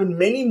have in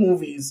many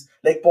movies,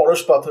 like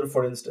Porosh Pathar,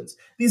 for instance,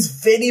 these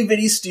very,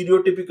 very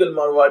stereotypical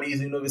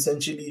Marwaris,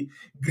 essentially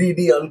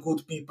greedy,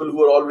 uncouth people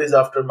who are always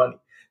after money.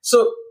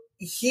 So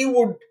he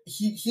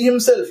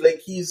himself,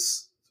 like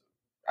he's,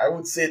 I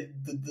would say,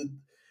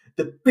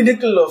 the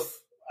pinnacle of,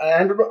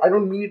 and I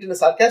don't mean it in a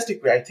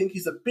sarcastic way, I think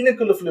he's the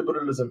pinnacle of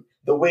liberalism,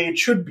 the way it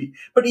should be.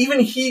 But even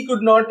he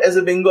could not, as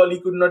a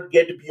Bengali, could not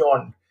get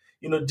beyond,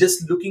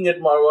 just looking at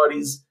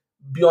Marwaris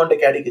beyond a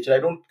caricature.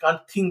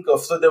 Can't think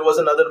of. So there was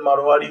another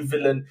Marwari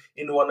villain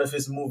in one of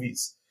his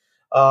movies,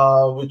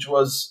 which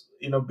was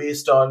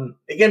based on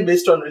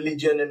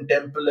religion and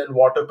temple and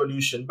water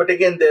pollution. But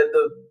again, there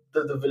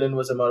the villain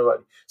was a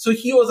Marwari. So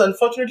he was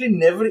unfortunately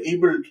never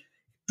able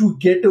to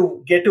get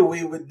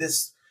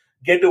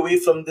away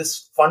from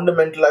this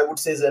fundamental, I would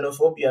say,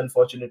 xenophobia.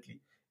 Unfortunately,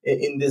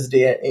 in this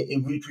day,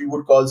 in which we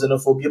would call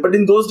xenophobia, but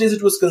in those days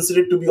it was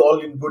considered to be all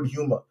in good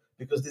humor,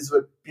 because these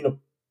were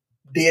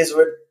days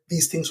where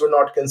these things were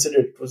not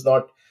considered. It was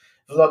not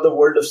the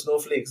world of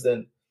snowflakes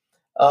then.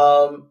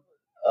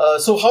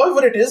 So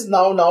however it is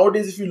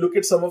nowadays, if you look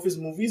at some of his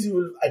movies, you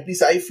will, at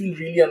least I feel,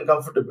 really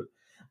uncomfortable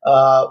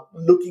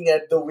looking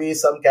at the way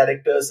some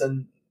characters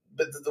and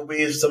the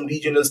way some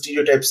regional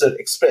stereotypes are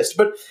expressed.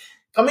 But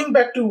coming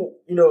back to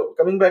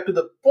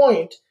the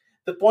point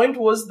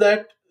was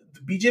that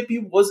the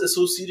BJP was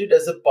associated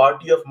as a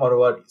party of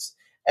Marwaris,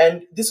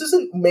 and this is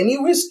in many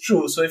ways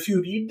true. So if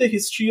you read the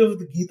history of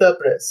the Gita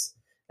Press,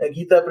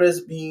 Gita Press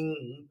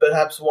being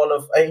perhaps one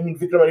of,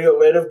 Vikram, are you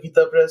aware of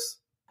Gita Press?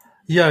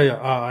 Yeah,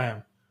 I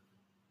am.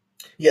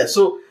 Yeah,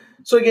 so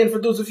again, for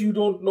those of you who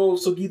don't know,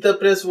 so Gita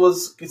Press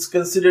it's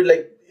considered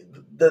like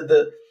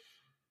the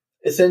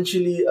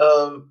essentially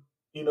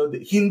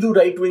the Hindu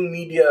right wing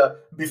media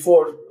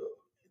before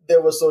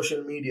there was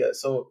social media.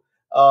 So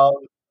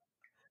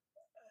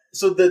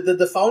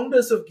the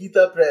founders of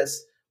Gita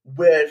Press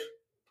were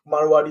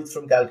Marwaris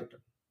from Calcutta,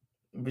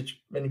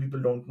 which many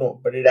people don't know,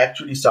 but it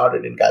actually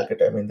started in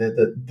Calcutta. I mean,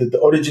 the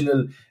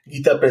original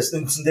Gita Press,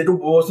 it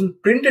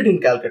wasn't printed in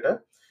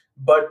Calcutta,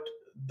 but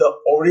the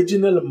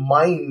original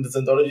minds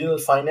and the original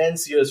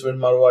financiers were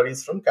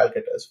Marwaris from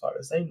Calcutta, as far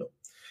as I know.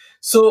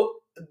 So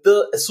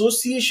the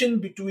association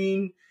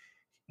between,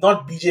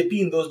 not BJP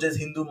in those days,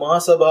 Hindu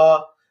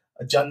Mahasabha,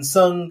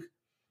 Jansangh,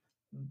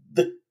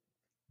 the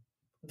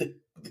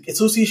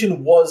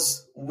association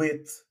was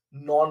with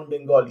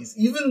non-Bengalis,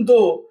 even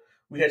though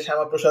we had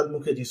Shyama Prasad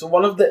Mukherjee. So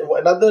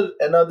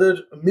another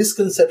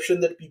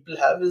misconception that people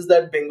have is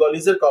that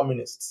Bengalis are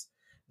communists.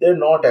 They're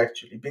not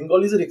actually.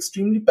 Bengalis are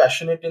extremely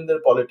passionate in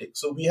their politics.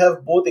 So we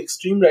have both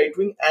extreme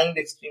right-wing and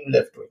extreme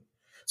left-wing.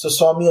 So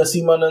Swami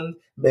Asimanand,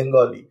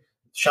 Bengali.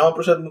 Shyama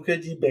Prasad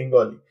Mukherjee,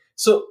 Bengali.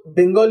 So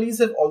Bengalis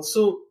have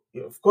also,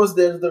 of course,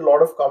 there's a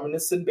lot of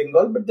communists in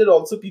Bengal, but there are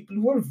also people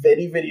who are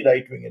very, very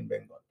right-wing in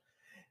Bengal.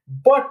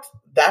 But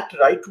that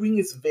right-wing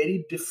is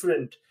very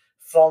different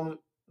from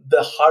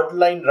the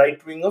hardline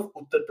right-wing of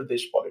Uttar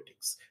Pradesh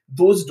politics.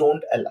 Those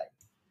don't align.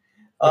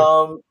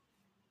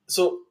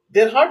 So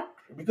they're hard,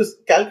 because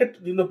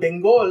Calcutta,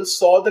 Bengal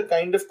saw the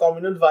kind of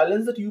communal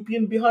violence that UP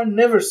and Bihar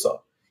never saw.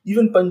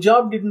 Even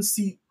Punjab didn't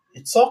see.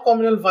 It saw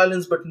communal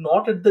violence, but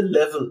not at the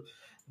level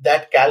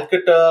that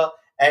Calcutta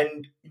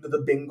and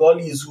the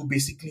Bengalis who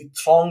basically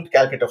thronged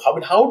Calcutta.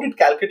 How did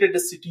Calcutta, the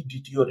city,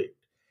 deteriorate?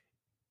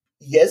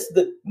 Yes,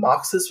 the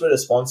Marxists were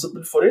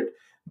responsible for it,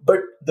 but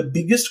the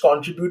biggest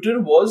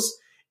contributor was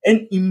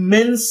an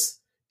immense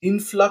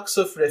influx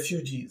of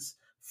refugees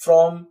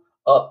from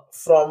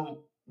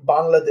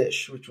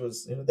Bangladesh, which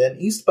was then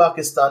East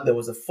Pakistan. There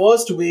was a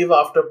first wave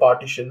after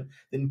partition,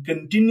 then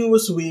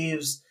continuous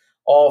waves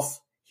of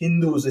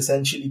Hindus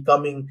essentially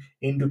coming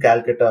into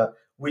Calcutta,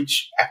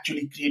 which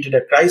actually created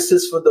a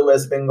crisis for the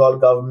West Bengal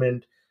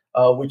government,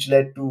 which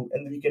led to,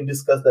 and we can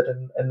discuss that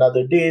in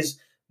another days,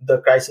 the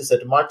crisis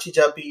at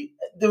Marchichapi.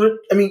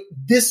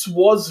 This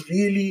was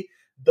really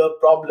the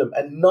problem.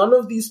 And none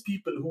of these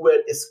people who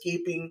were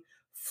escaping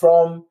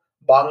from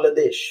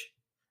Bangladesh,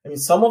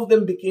 some of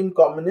them became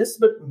communists,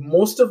 but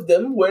most of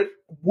them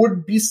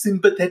would be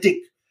sympathetic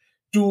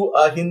to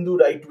a Hindu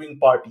right-wing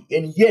party.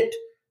 And yet,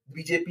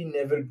 BJP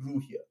never grew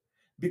here.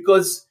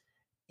 Because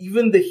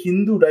even the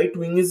Hindu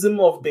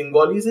right-wingism of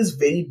Bengalis is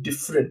very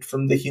different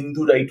from the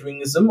Hindu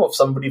right-wingism of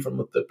somebody from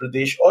Uttar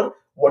Pradesh, or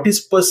what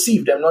is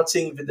perceived. I'm not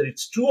saying whether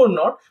it's true or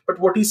not, but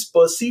what is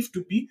perceived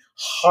to be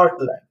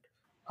heartland.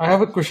 I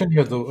have a question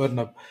here, though,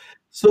 Arnab.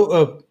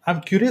 So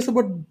I'm curious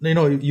about,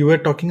 you were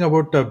talking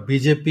about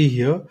BJP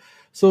here.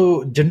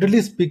 So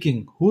generally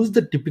speaking, who's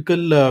the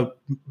typical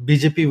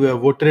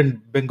BJP voter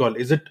in Bengal?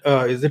 Is it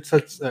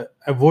such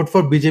a vote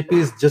for BJP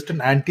is just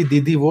an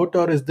anti-Didi vote,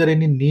 or is there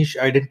any niche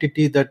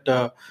identity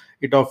that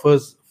it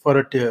offers for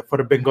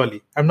a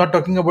Bengali? I'm not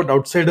talking about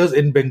outsiders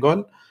in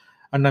Bengal,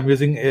 and I'm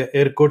using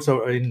air quotes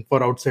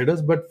for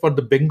outsiders. But for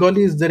the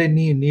Bengali, is there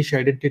any niche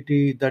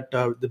identity that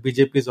the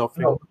BJP is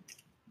offering?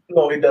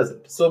 No, it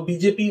doesn't. So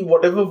BJP,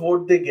 whatever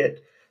vote they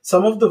get,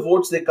 some of the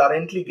votes they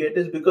currently get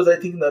is because I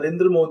think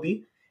Narendra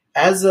Modi,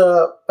 as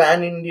a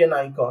pan-Indian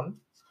icon,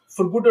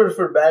 for good or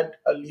for bad,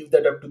 I'll leave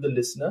that up to the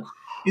listener,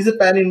 is a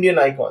pan-Indian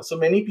icon. So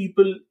many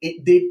people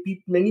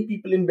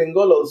in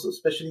Bengal also,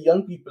 especially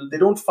young people, they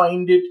don't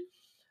find it,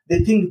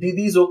 they think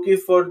Didi is okay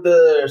for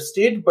the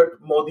state,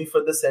 but Modi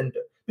for the center.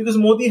 Because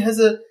Modi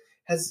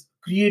has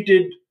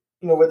created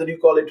whether you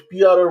call it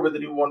PR or whether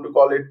you want to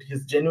call it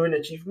his genuine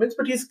achievements,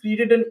 but he's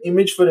created an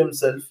image for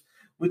himself,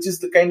 which is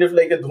the kind of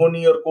like a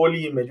Dhoni or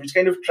Kohli image, which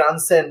kind of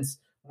transcends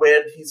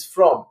where he's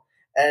from.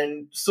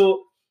 And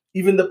so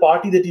even the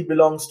party that he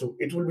belongs to,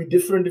 it will be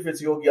different if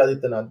it's Yogi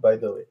Adityanath, by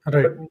the way.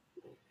 Right. But,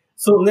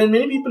 so there are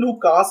many people who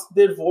cast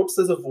their votes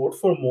as a vote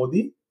for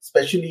Modi,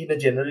 especially in a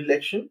general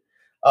election.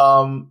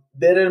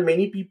 There are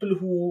many people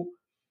who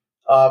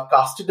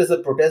cast it as a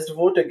protest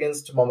vote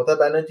against Mamata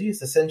Banerjee.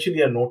 It's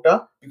essentially a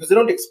nota because they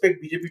don't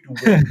expect BJP to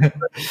win.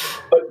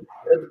 But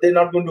they're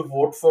not going to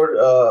vote for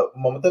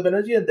Mamata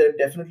Banerjee, and they're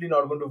definitely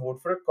not going to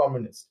vote for a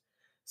communist.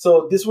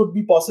 So this would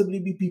be possibly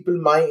be people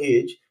my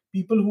age.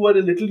 People who are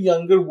a little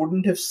younger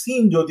wouldn't have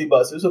seen Jyoti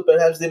Basu, so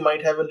perhaps they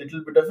might have a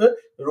little bit of a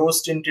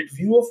rose-tinted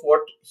view of what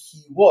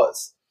he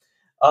was.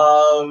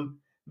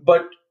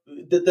 But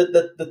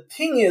the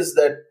thing is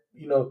that,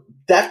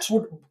 that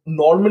would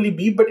normally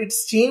be, but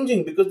it's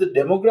changing because the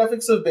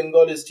demographics of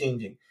Bengal is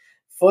changing.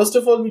 First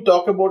of all, we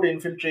talk about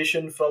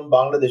infiltration from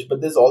Bangladesh, but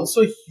there's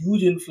also a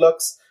huge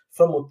influx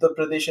from Uttar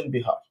Pradesh and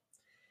Bihar,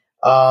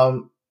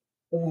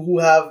 who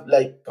have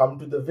come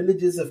to the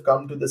villages, have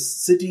come to the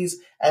cities,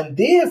 and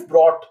they have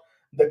brought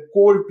the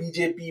core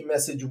BJP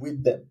message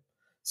with them.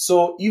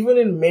 So even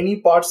in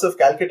many parts of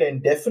Calcutta,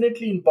 and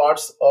definitely in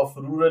parts of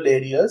rural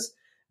areas,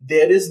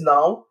 there is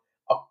now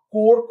a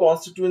core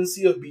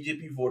constituency of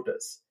BJP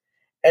voters.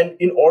 And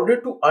in order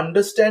to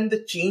understand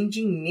the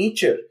changing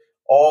nature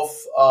of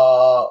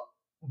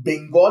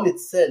Bengal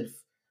itself,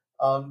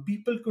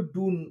 people could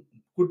do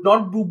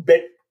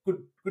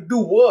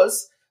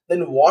worse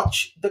than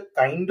watch the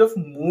kind of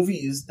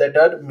movies that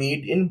are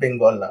made in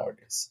Bengal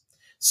nowadays.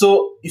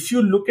 So if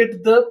you look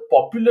at the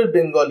popular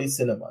Bengali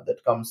cinema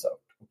that comes out,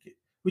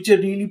 which are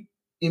really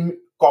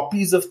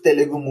copies of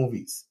Telugu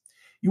movies,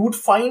 you would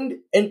find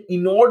an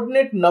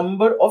inordinate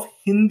number of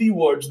Hindi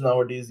words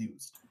nowadays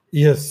used.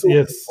 Yes,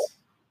 yes.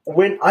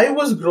 When I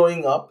was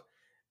growing up,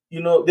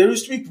 there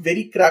used to be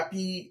very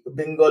crappy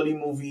Bengali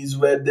movies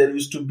where there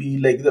used to be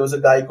there was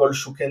a guy called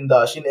Shukhen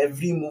Das. In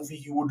every movie,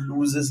 he would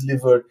lose his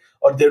liver,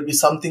 or there'd be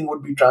something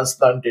would be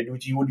transplanted,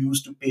 which he would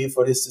use to pay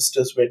for his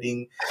sister's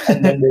wedding.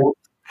 And then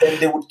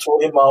they would throw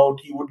him out.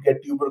 He would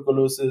get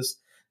tuberculosis.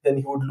 Then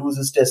he would lose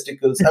his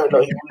testicles. I mean,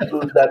 no, he wouldn't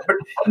lose that, but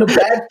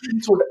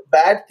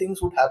bad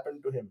things would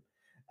happen to him.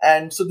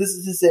 And so this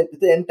is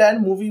the entire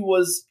movie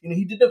was,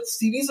 he did a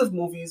series of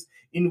movies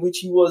in which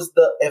he was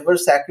the ever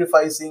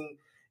sacrificing,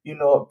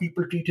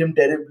 people treat him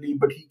terribly,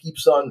 but he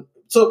keeps on.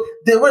 So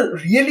there were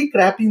really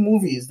crappy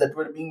movies that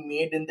were being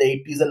made in the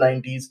 80s and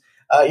 90s.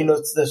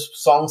 It's the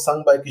song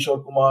sung by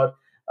Kishore Kumar.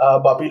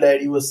 Bapi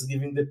Lahiri was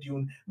giving the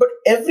tune, but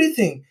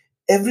everything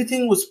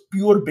was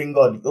pure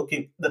Bengali.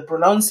 Okay, the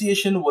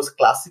pronunciation was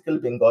classical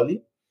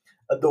Bengali.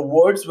 The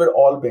words were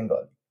all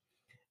Bengali.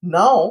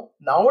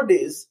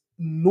 Nowadays,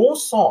 no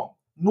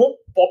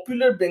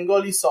popular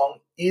Bengali song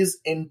is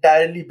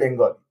entirely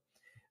Bengali.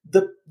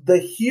 The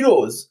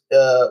heroes,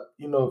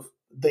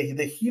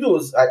 the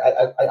heroes,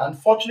 I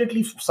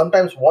unfortunately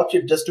sometimes watch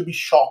it just to be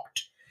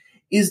shocked,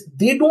 is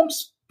they don't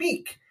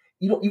speak.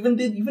 Even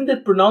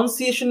the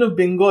pronunciation of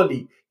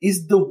Bengali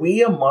is the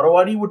way a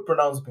Marwari would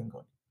pronounce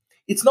Bengali.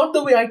 It's not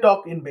the way I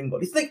talk in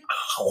Bengali. It's like,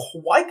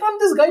 why can't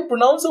this guy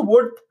pronounce a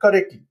word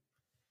correctly?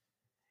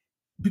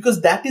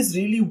 Because that is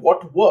really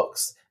what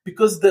works.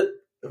 Because the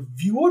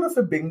viewer of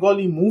a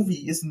Bengali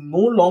movie is no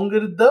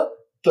longer the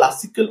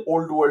classical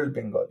old world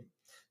Bengali.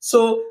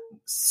 So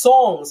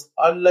songs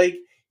are like,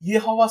 Ye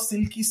hawa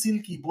silky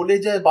silky, bole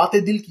jai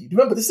baate dil ki.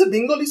 Remember, this is a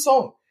Bengali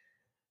song.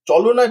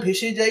 Cholo na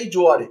bheshe jai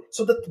joare.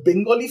 So the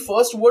Bengali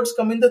first words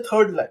come in the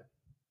third line.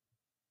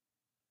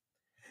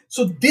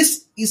 So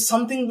this is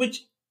something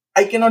which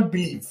I cannot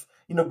believe,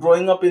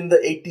 growing up in the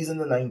 80s and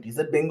the 90s,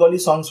 that Bengali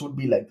songs would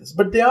be like this.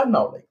 But they are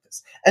now like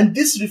this. And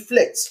this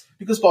reflects,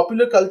 because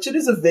popular culture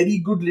is a very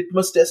good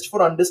litmus test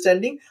for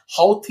understanding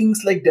how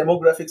things like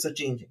demographics are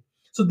changing.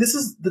 So this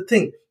is the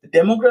thing. The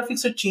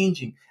demographics are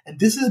changing. And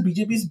this is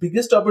BJP's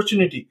biggest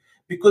opportunity,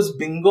 because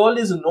Bengal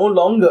is no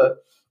longer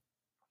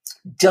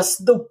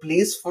just the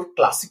place for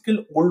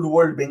classical old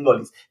world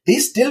Bengalis. They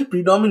still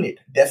predominate,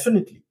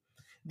 definitely.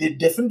 They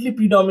definitely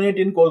predominate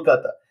in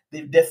Kolkata.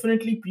 They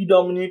definitely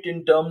predominate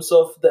in terms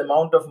of the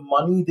amount of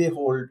money they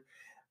hold.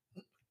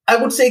 I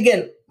would say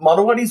again,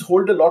 Marwaris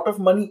hold a lot of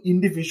money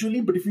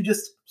individually, but if you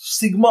just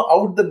sigma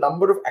out the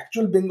number of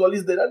actual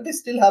Bengalis there are, they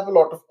still have a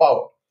lot of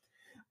power.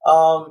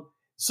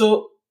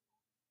 So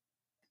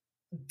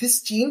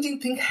this changing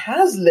thing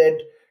has led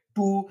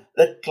to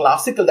the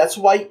classical. That's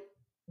why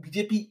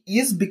BJP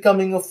is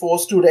becoming a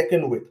force to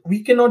reckon with.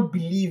 We cannot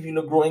believe,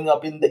 growing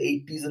up in the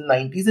 80s and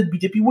 90s, that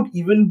BJP would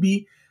even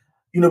be,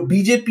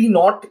 BJP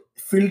not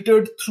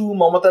filtered through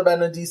Mamata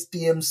Banerjee's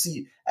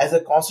TMC as a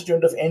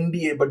constituent of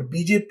NDA, but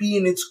BJP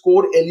in its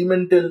core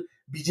elemental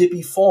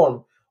BJP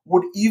form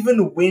would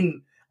even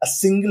win a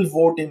single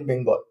vote in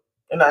Bengal.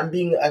 And I'm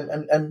being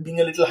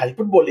a little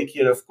hyperbolic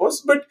here, of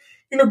course, but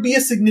be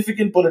a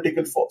significant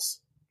political force.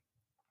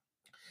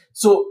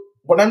 So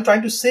what I'm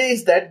trying to say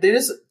is that there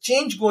is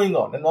change going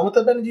on, and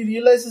Mamata Banerjee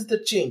realizes the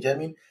change. I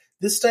mean,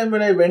 this time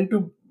when I went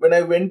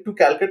to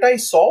Calcutta, I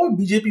saw a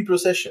BJP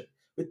procession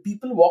with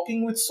people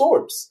walking with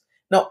swords.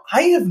 Now,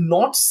 I have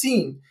not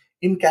seen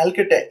in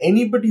Calcutta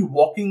anybody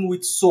walking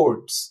with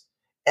swords.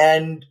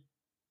 And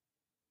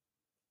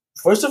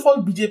first of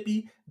all,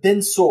 BJP,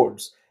 then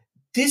swords.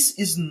 This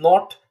is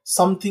not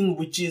something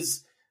which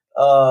is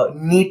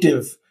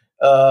native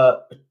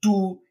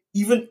to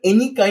even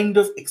any kind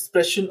of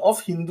expression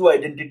of Hindu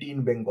identity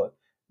in Bengal.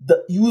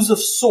 The use of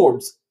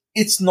swords,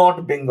 it's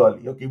not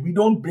Bengali. Okay, we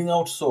don't bring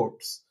out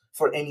swords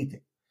for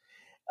anything.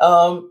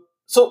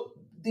 So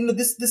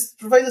this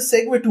provides a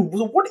segue to,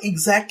 so what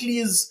exactly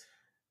is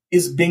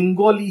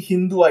Bengali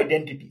Hindu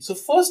identity. So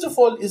first of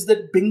all is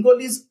that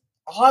Bengalis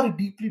are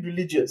deeply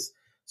religious.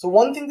 So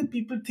one thing that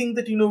people think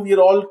that we are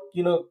all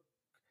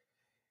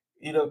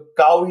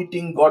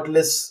cow-eating,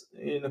 godless,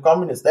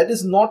 communists. That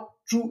is not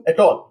true at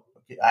all.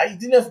 Okay, I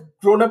didn't have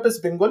grown up as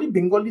Bengali.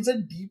 Bengalis are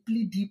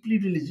deeply, deeply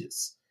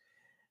religious,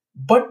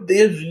 but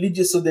they are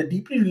religious. So they're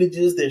deeply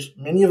religious.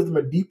 Many of them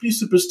are deeply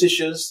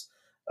superstitious.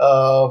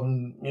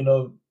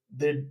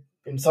 They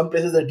in some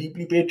places they're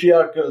deeply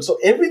patriarchal. So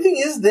everything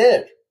is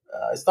there.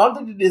 It's not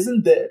that it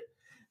isn't there,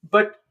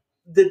 but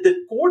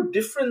the core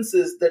difference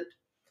is that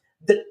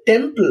the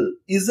temple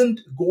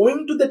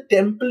going to the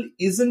temple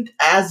isn't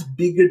as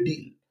big a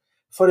deal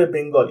for a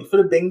Bengali. For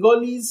a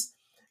Bengalis,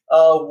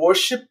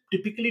 worship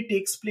typically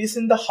takes place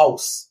in the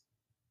house.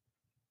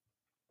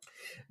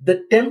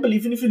 The temple,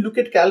 even if you look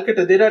at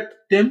Calcutta, there are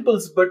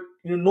temples, but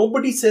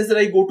nobody says that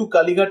I go to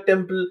Kalighat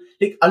temple.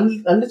 Like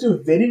unless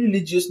you're very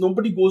religious,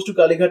 nobody goes to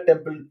Kalighat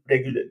temple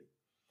regularly.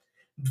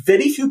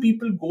 Very few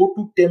people go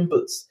to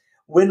temples.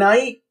 When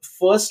I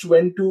first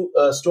went to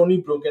Stony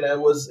Brook and I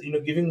was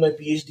giving my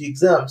PhD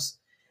exams,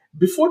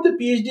 before the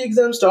PhD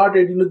exam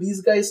started,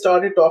 these guys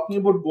started talking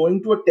about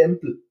going to a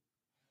temple.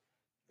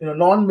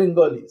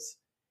 Non-Bengalis.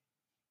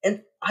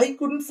 And I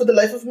couldn't, for the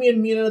life of me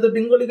and another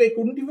Bengali guy,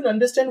 couldn't even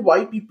understand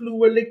why people who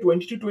were like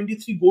 20 to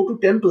 23 go to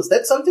temples.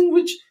 That's something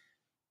which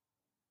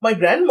my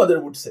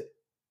grandmother would say.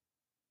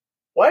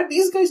 Why are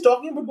these guys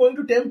talking about going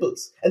to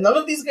temples? And none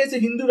of these guys are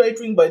Hindu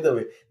right-wing, by the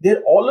way.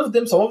 All of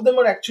them, some of them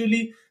are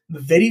actually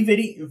very,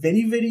 very,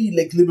 very, very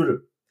like liberal.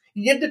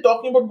 Yet they're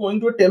talking about going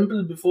to a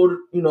temple before,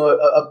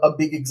 a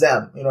big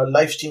exam, a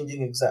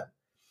life-changing exam.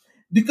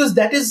 Because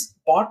that is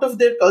part of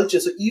their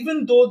culture. So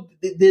even though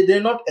they're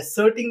not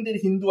asserting their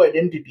Hindu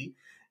identity,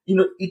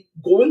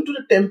 going to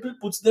the temple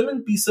puts them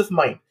in peace of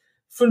mind.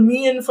 For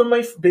me and for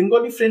my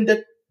Bengali friend,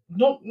 that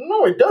no,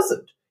 it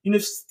doesn't.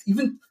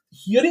 Even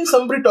hearing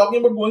somebody talking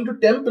about going to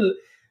temple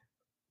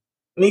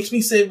makes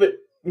me say, but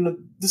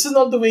this is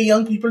not the way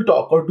young people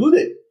talk, or do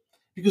they?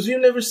 Because we've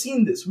never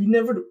seen this. We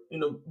never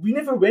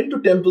went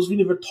to temples. We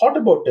never thought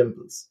about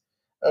temples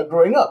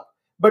growing up.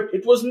 But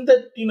it wasn't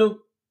that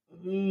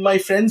my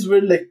friends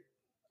were like,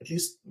 at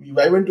least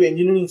I went to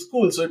engineering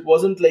school, so it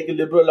wasn't like a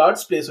liberal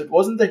arts place. So it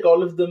wasn't like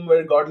all of them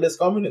were godless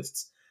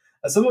communists.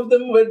 Some of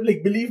them were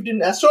like believed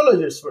in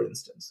astrologers, for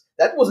instance.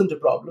 That wasn't a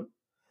problem.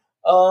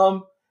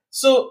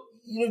 So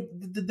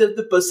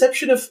the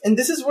perception of, and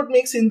this is what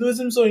makes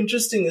Hinduism so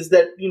interesting, is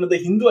that the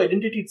Hindu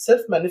identity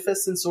itself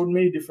manifests in so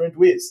many different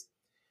ways.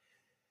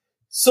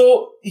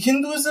 So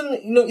Hinduism,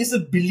 is a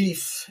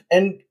belief,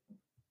 and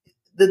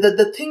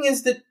the thing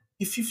is that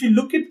if you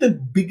look at the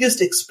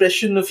biggest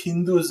expression of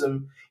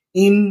Hinduism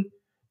in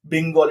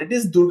Bengal, it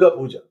is Durga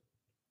Puja.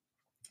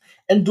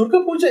 And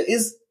Durga Puja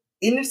is,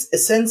 in its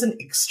essence, an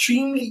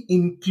extremely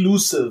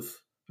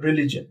inclusive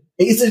religion.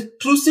 It's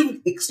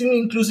an extremely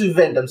inclusive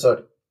event, I'm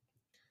sorry.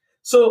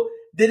 So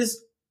there are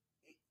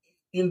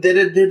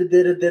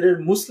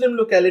Muslim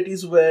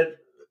localities where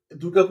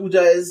Durga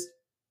Puja is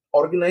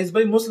organized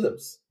by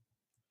Muslims.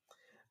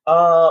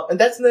 And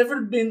that's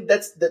never been,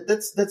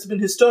 that's been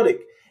historic.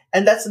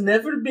 And that's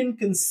never been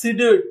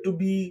considered to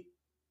be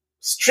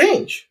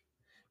strange,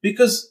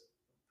 because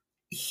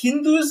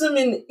Hinduism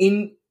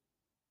in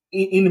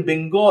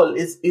Bengal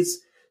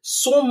is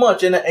so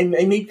much, and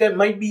I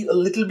might be a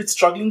little bit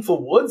struggling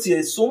for words here,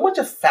 is so much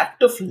a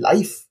fact of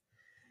life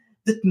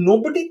that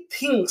nobody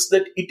thinks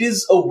that it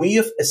is a way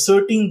of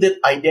asserting their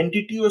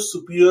identity or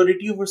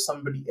superiority over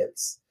somebody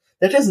else.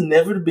 That has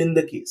never been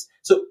the case.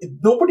 So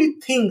nobody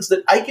thinks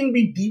that I can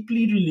be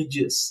deeply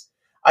religious,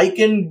 I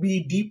can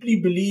be deeply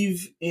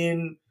believe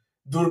in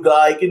Durga,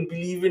 I can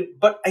believe in,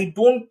 but I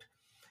don't,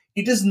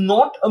 it is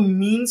not a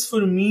means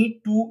for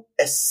me to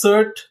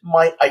assert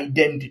my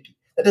identity.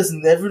 That has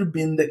never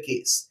been the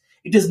case.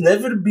 It has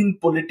never been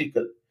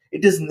political.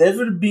 It has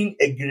never been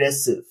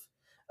aggressive.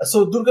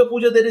 So Durga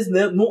Puja, there is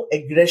no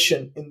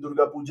aggression in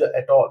Durga Puja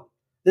at all.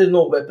 There are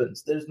no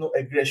weapons. There is no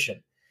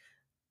aggression.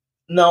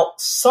 Now,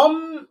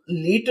 some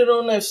later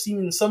on I've seen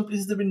in some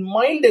places there have been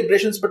mild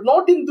aggressions, but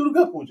not in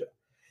Durga Puja.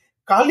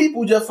 Kali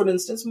Puja, for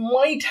instance,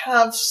 might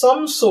have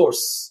some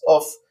source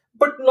of,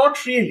 but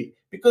not really.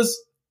 Because,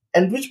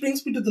 and which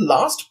brings me to the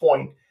last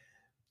point,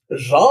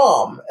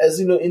 Ram, as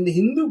in the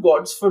Hindu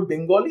gods, for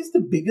Bengalis,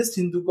 the biggest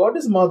Hindu god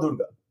is Ma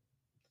Durga.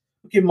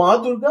 Okay, Ma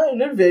Durga in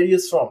her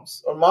various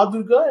forms, or Ma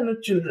Durga and her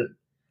children.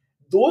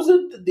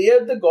 They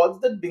are the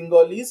gods that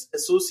Bengalis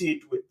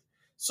associate with.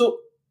 So,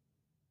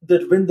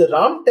 that when the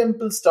Ram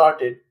temple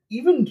started,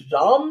 even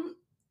Ram,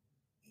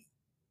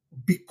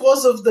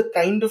 because of the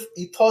kind of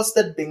ethos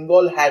that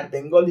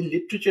Bengali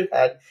literature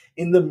had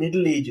in the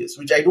Middle Ages,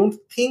 which I don't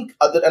think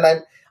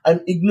and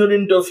I'm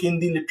ignorant of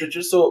Hindi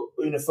literature, so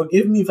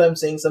forgive me if I'm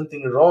saying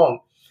something wrong,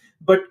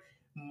 but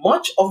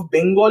much of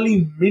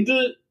Bengali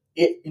 15th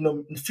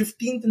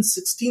and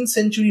 16th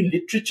century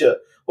literature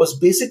was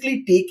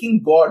basically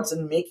taking gods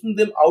and making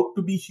them out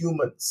to be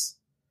humans.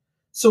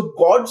 So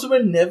gods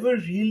were never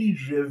really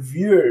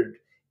revered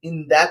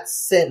in that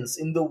sense,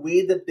 in the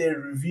way that they're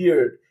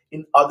revered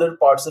in other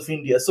parts of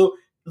India. So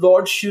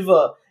Lord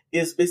Shiva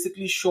is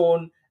basically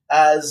shown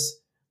as,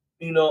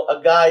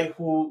 a guy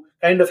who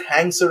kind of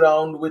hangs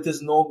around with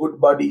his no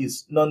good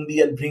buddies, Nandi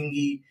and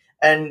Bringi,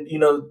 and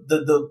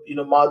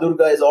the Ma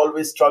Durga is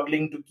always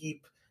struggling to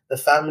keep the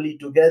family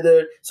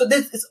together. So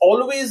this is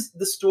always,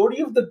 the story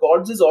of the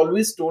gods is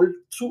always told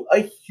through a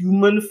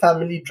human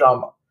family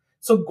drama.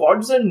 So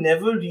gods are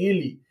never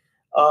really,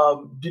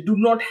 they do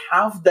not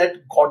have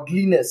that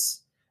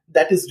godliness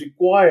that is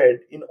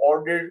required in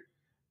order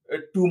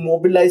to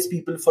mobilize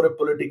people for a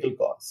political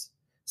cause.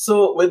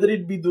 So whether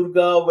it be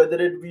Durga, whether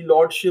it be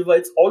Lord Shiva,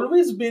 it's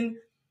always been,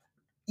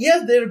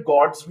 yes, they're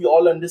gods. We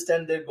all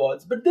understand they're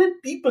gods, but they're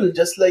people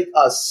just like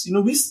us.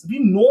 We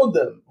know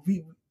them.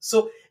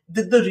 So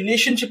the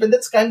relationship, and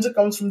that's kind of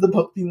comes from the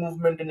Bhakti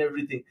movement and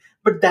everything.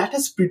 But that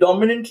has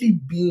predominantly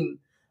been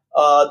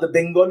the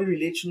Bengali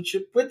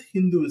relationship with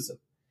Hinduism.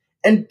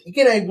 And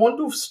again, I want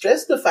to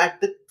stress the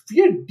fact that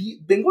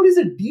Bengalis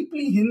are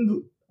deeply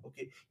Hindu.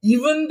 Okay,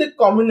 even the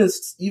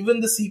communists, even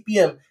the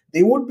CPM,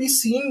 they would be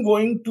seen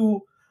going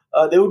to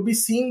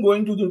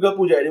Durga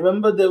Puja. I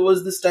remember there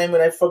was this time,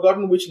 and I've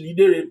forgotten which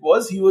leader it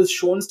was. He was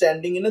shown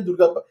standing in a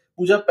Durga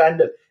Puja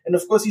pandal, and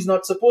of course he's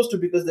not supposed to,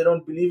 because they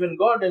don't believe in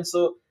God. And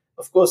so,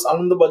 of course,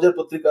 Ananda Bajar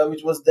Patrika,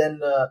 which was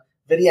then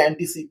very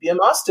anti-CPM,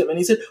 asked him, and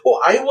he said, "Oh,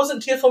 I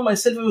wasn't here for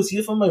myself; I was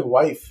here for my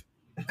wife."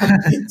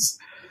 Because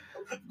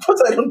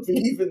I don't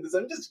believe in this.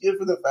 I'm just here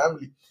for the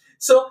family.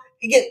 So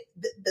again,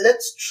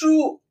 that's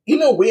true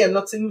in a way. I'm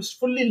not saying he was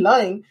fully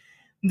lying.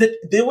 That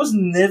there was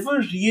never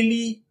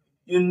really,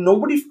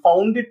 nobody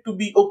found it to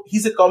be, oh,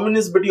 he's a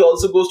communist, but he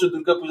also goes to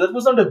Durga Puja. That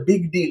was not a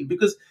big deal,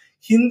 because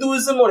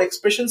Hinduism or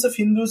expressions of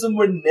Hinduism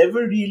were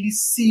never really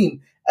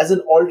seen as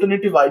an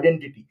alternative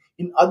identity.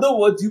 In other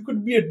words, you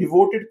could be a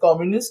devoted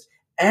communist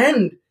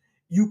and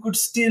you could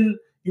still,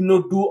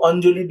 do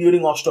Anjali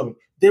during Ashtami.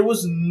 There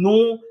was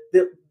no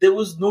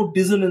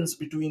dissonance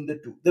between the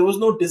two. There was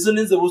no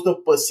dissonance. There was no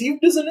perceived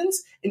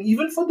dissonance. And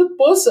even for the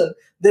person,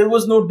 there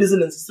was no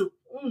dissonance. So,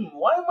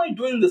 why am I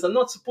doing this? I'm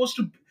not supposed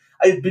to.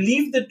 I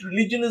believe that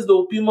religion is the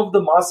opium of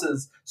the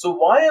masses. So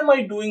why am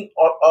I doing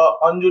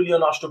Anjali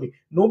on Ashtami?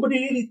 Nobody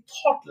really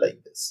thought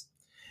like this.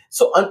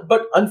 So,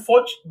 but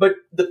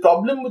the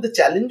problem with the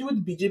challenge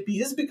with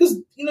BJP is because,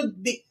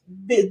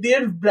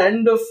 their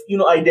brand of,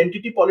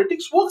 identity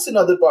politics works in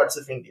other parts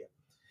of India.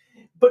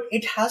 But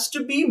it has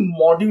to be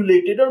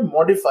modulated or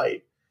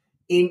modified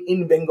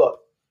in Bengal.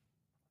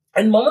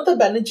 And Mamata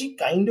Banerjee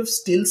kind of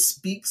still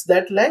speaks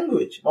that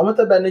language.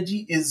 Mamata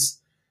Banerjee is,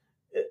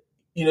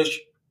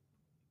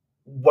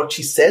 what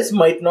she says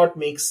might not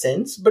make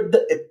sense, but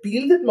the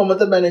appeal that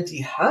Mamata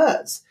Banerjee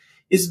has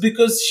is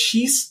because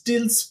she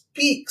still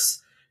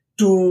speaks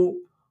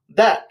to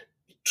that.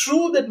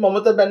 True that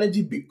Mamata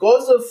Banerjee,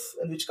 because of,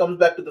 and which comes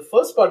back to the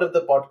first part of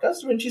the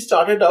podcast, when she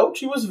started out,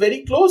 she was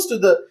very close to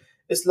the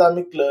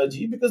Islamic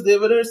clergy because they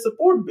were her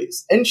support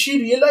base. And she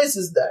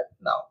realizes that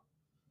now.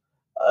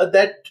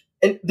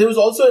 And there was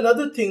also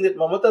another thing that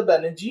Mamata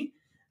Banerjee,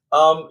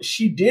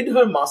 she did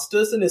her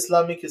master's in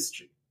Islamic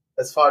history,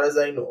 as far as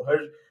I know.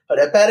 Her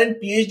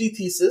apparent PhD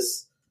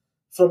thesis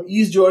from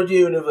East Georgia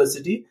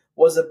University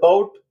was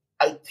about,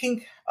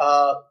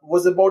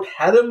 was about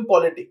harem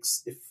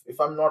politics, if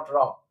I'm not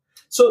wrong.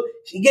 So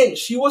again,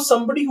 she was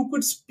somebody who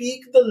could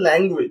speak the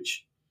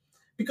language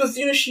because,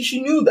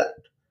 she knew that.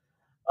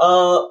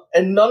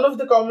 And none of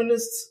the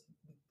communists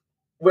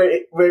were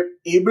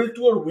able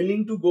to or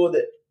willing to go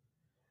there.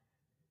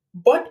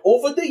 But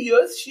over the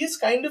years, she has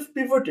kind of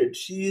pivoted.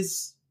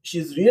 She's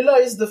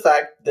realized the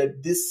fact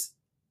that this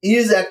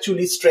is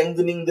actually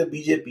strengthening the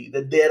BJP,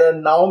 that there are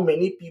now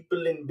many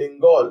people in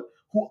Bengal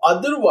who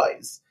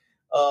otherwise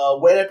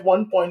were at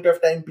one point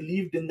of time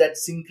believed in that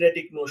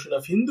syncretic notion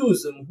of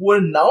Hinduism, who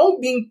are now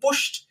being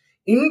pushed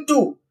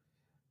into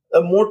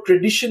a more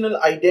traditional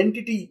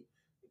identity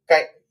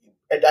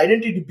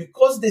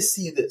because they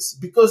see this,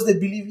 because they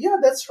believe, yeah,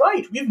 that's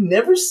right. We've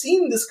never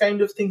seen this kind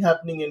of thing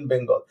happening in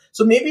Bengal.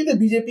 So maybe the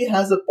BJP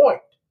has a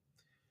point.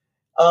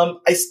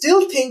 I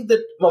still think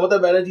that Mamata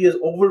Banerjee has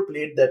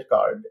overplayed that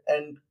card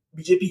and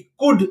BJP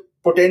could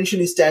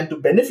potentially stand to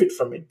benefit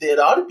from it.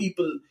 There are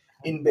people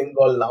in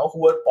Bengal now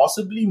who are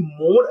possibly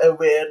more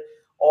aware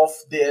of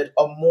a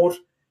more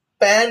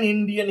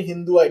pan-Indian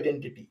Hindu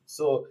identity.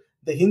 So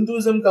the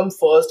Hinduism comes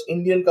first,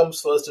 Indian comes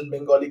first, and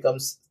Bengali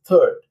comes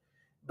third.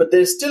 But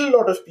there's still a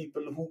lot of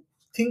people who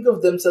think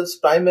of themselves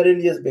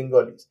primarily as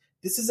Bengalis.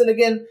 This is,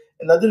 again,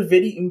 another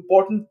very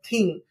important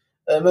thing,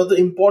 another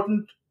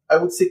important I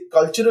would say,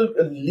 cultural,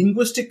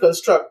 linguistic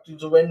construct.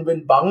 So when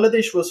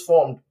Bangladesh was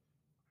formed,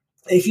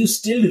 if you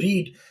still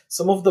read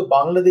some of the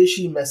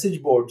Bangladeshi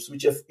message boards,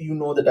 which if you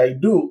know that I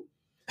do,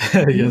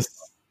 Yes.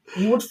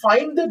 you would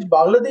find that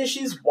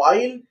Bangladeshis,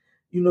 while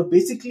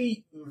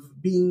basically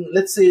being,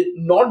 let's say,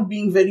 not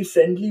being very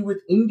friendly with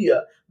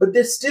India, but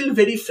they're still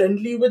very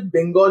friendly with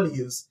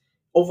Bengalis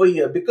over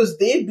here, because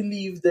they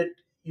believe that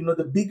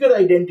the bigger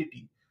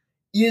identity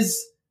is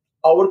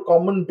our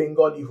common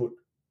Bengalihood.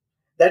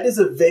 That is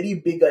a very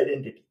big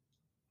identity.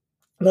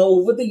 Now,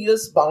 over the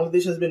years,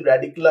 Bangladesh has been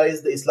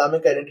radicalized. The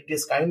Islamic identity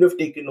has kind of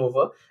taken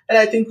over, and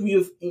I think we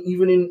have,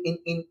 even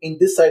in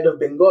this side of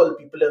Bengal,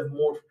 people have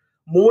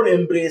more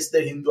embraced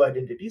their Hindu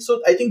identity.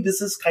 So I think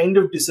this is kind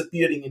of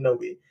disappearing in a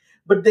way,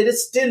 but there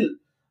is still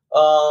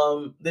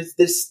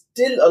there's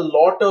still a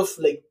lot of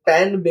like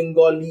pan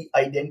Bengali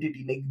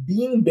identity. Like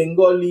being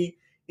Bengali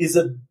is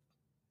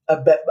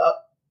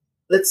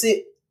let's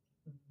say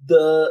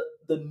the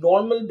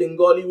normal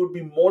Bengali would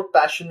be more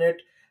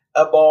passionate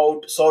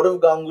about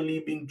Saurav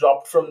Ganguly being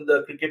dropped from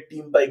the cricket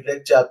team by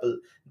Greg Chappell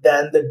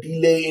than the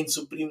delay in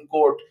Supreme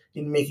Court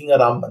in making a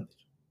Ram Mandir.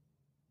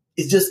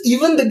 It's just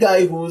even the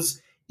guy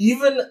who's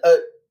even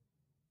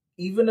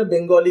a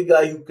Bengali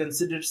guy who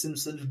considers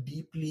himself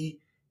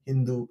deeply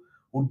Hindu,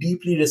 who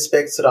deeply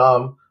respects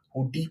Ram,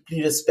 who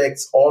deeply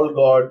respects all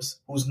gods,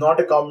 who's not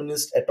a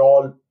communist at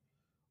all,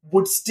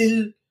 would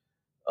still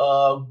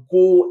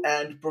go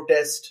and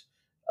protest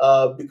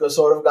because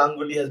Saurav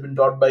Ganguly has been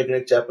dropped by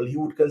Greg Chappell. He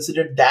would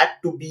consider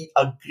that to be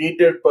a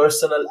greater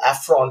personal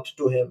affront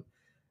to him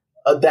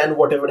than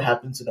whatever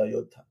happens in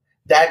Ayodhya.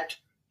 That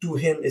to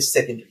him is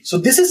secondary. So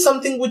this is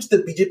something which the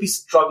BJP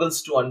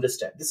struggles to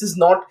understand. This is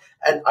not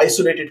an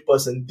isolated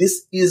person.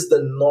 This is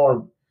the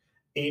norm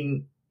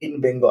in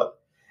Bengal.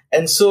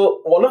 And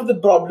so one of the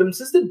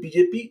problems is that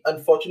BJP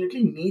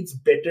unfortunately needs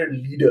better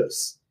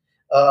leaders.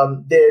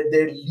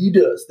 Their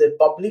leaders, their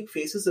public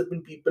faces have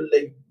been people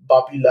like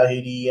Bapi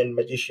Lahiri and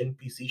magician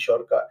PC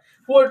Sharkar,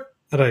 who are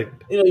Right.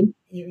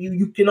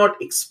 You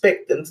cannot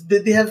expect them.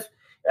 They have,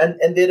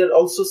 and there are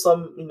also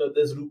some,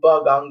 there's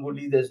Rupa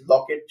Ganguly, there's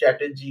Locket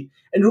Chatterjee,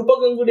 and Rupa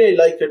Ganguly, I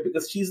like her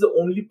because she's the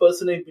only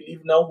person I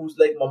believe now who's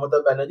like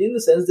Mamata Banerjee, in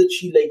the sense that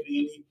she like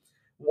really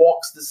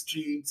walks the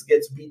streets,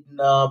 gets beaten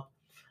up.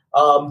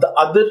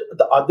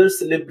 The other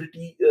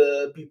celebrity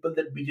people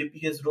that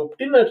BJP has roped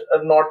in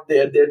are not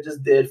there. They're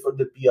just there for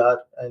the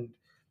PR and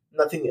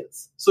nothing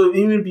else. So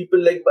even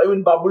people like,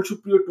 Babul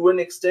Supriyo to an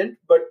extent,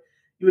 but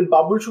even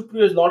Babul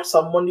Supriyo is not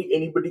someone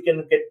anybody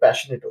can get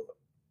passionate over.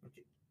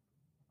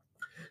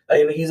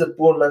 Okay. He's a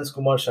poor man's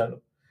Kumar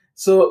Sanu.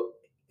 So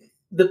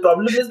the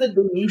problem is that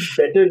they need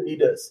better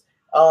leaders.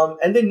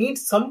 And they need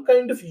some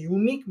kind of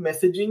unique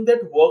messaging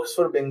that works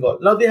for Bengal.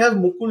 Now they have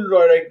Mukul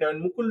Roy right now,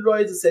 and Mukul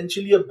Roy is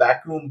essentially a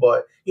backroom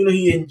boy.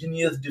 He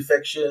engineers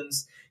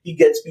defections. He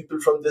gets people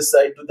from this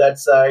side to that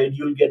side.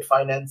 You'll get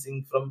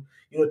financing from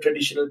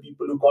traditional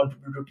people who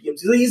contribute to TMC.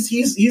 So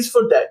he's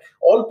for that.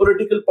 All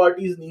political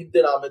parties need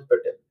their Ahmed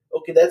Patel.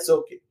 Okay, that's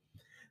okay.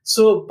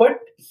 So,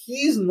 but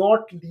he's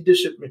not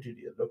leadership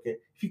material. Okay,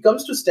 if he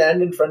comes to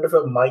stand in front of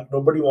a mic,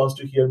 nobody wants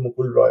to hear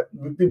Mukul Roy.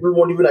 People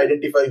won't even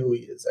identify who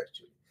he is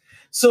actually.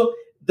 So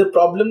the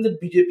problem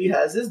that BJP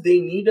has is they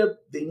need a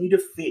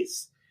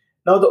face.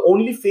 Now the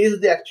only face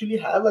they actually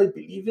have, I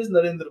believe, is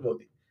Narendra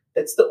Modi.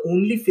 That's the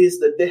only face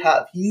that they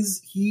have.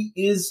 He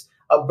is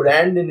a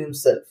brand in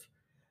himself.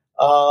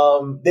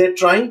 They're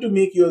trying to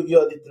make Yogi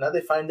Adityanath.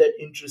 I find that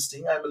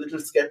interesting. I'm a little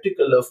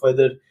skeptical of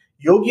whether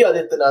Yogi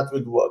Adityanath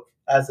will work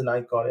as an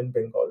icon in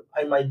Bengal.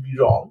 I might be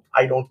wrong.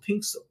 I don't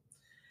think so.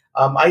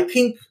 I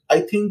think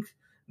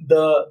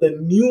the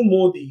new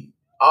Modi,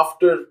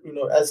 after,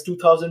 as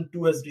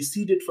 2002 has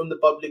receded from the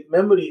public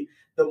memory,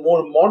 the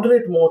more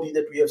moderate Modi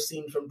that we have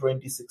seen from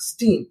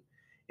 2016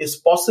 is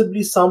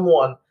possibly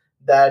someone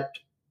that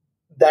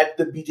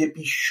the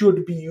BJP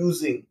should be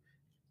using,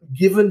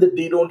 given that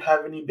they don't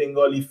have any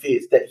Bengali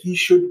face, that he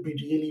should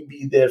really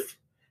be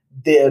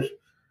their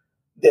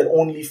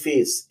only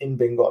face in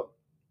Bengal.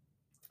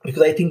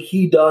 Because I think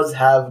he does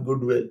have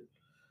goodwill.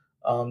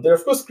 There are,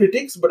 of course,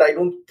 critics, but I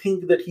don't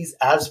think that he's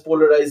as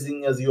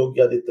polarizing as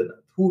Yogi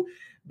Adityanath, who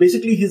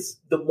basically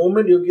the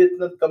moment Yogi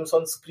Adityanath comes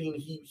on screen,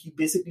 he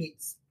basically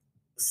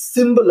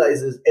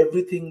symbolizes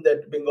everything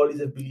that Bengalis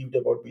have believed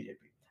about BJP,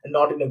 and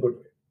not in a good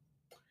way.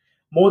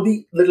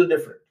 Modi, little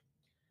different.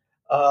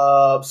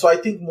 So I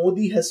think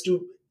Modi has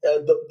to,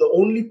 the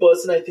only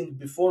person I think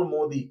before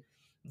Modi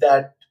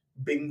that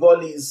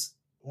Bengalis,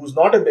 who's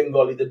not a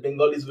Bengali, that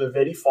Bengalis were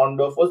very fond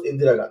of was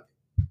Indira Gandhi.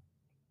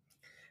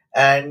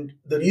 And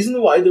there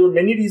were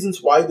many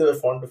reasons why they were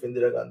fond of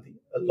Indira Gandhi,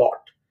 a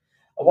lot.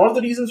 One of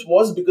the reasons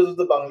was because of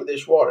the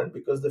Bangladesh war and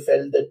because they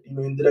felt that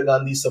Indira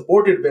Gandhi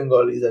supported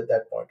Bengalis at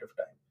that point of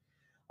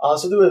time.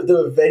 So they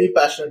were very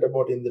passionate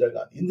about Indira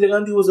Gandhi. Indira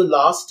Gandhi was the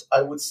last,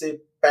 I would say,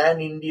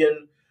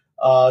 pan-Indian,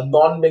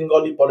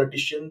 non-Bengali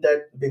politician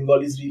that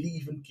Bengalis really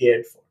even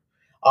cared for.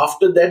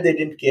 After that, they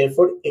didn't care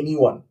for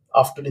anyone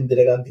after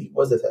Indira Gandhi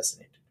was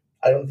assassinated.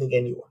 I don't think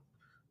anyone.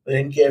 They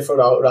didn't care for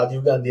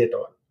Rajiv Gandhi at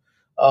all.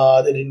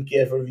 They didn't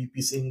care for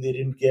VP Singh. They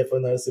didn't care for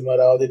Narasimha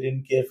Rao. They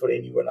didn't care for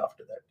anyone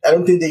after that. I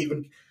don't think they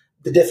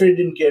definitely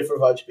didn't care for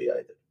Vajpayee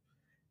either.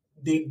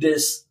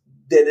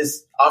 There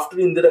is after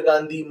Indira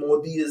Gandhi,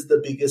 Modi is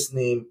the biggest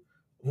name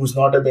who's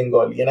not a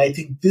Bengali, and I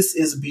think this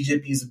is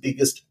BJP's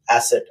biggest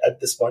asset at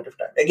this point of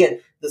time. Again,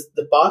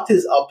 the path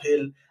is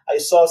uphill. I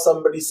saw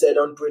somebody said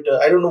on Twitter,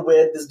 I don't know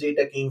where this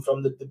data came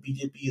from, that the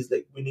BJP is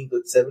like winning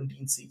with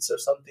 17 seats or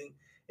something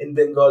in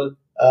Bengal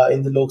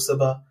in the Lok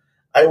Sabha.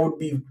 I would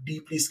be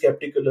deeply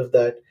skeptical of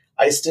that.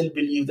 I still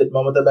believe that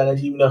Mamata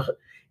Banerjee,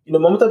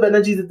 Mamata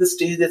Banerjee is at the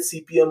stage that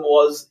CPM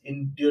was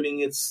in during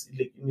its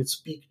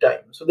peak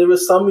time. So there were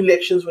some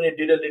elections when it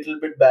did a little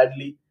bit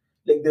badly,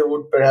 like they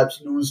would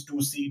perhaps lose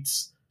 2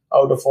 seats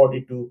out of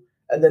 42,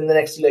 and then the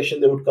next election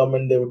they would come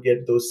and they would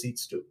get those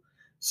seats too.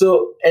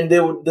 So, and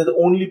the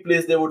only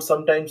place they would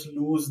sometimes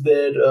lose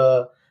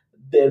their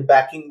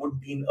backing would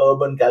be in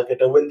urban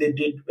Calcutta. When they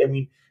did,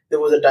 there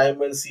was a time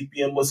when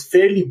CPM was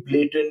fairly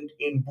blatant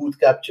in booth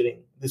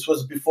capturing. This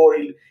was before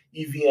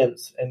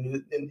EVMs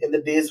and in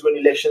the days when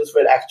elections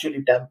were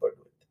actually tampered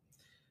with.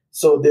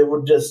 So they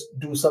would just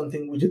do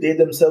something which they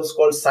themselves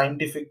called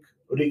scientific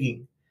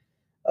rigging,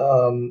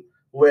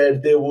 where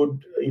they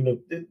would,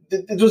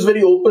 it was a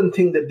very open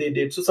thing that they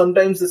did. So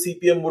sometimes the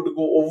CPM would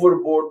go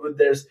overboard with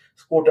their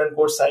quote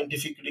unquote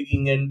scientific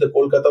rigging, and the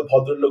Kolkata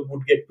Bhadralok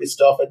would get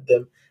pissed off at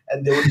them,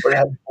 and they would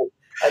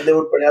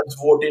perhaps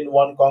vote in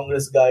one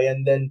Congress guy,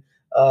 and then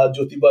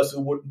Jyoti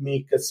Basu would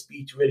make a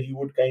speech where he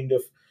would kind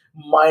of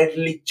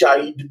mildly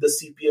chide the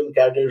CPM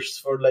cadres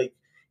for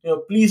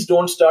please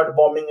don't start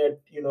bombing at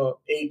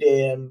 8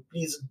 a.m.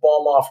 Please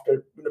bomb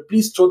after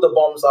please throw the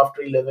bombs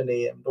after 11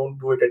 a.m. Don't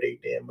do it at 8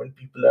 a.m. when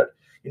people are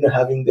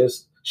having their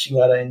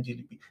shingara and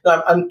jalebi.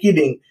 No, I'm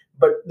kidding,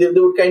 but they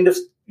would kind of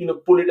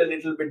pull it a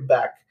little bit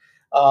back,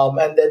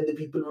 and then the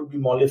people would be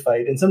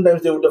mollified. And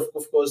sometimes they would, of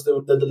course,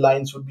 the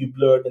lines would be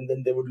blurred, and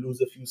then they would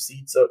lose a few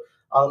seats. Or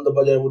Anand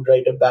Bajaj would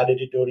write a bad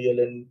editorial,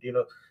 and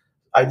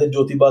either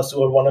Jyoti Basu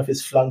or one of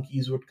his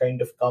flunkies would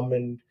kind of come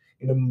and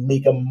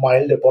make a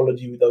mild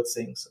apology without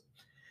saying so.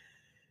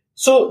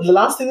 So the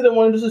last thing that I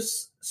wanted to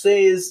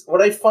say is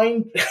what I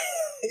find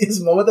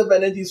is Mamata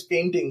Banerjee's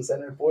paintings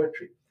and her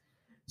poetry.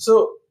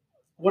 So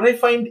what I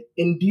find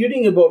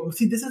endearing about,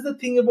 this is the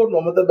thing about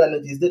Mamata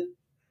Banerjee, is that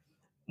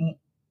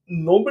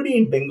nobody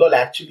in Bengal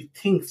actually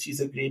thinks she's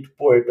a great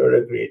poet or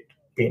a great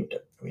painter.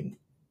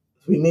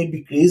 We may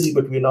be crazy,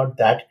 but we're not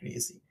that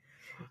crazy.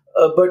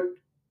 But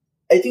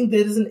I think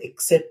there is an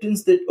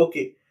acceptance that,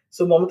 okay,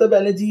 so Mamata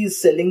Banerjee is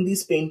selling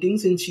these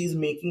paintings and she's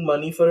making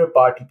money for her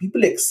party.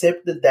 People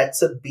accept that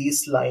that's a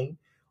baseline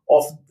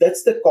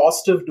that's the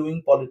cost of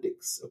doing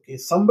politics. Okay,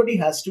 somebody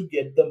has to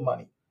get the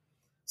money.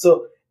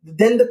 So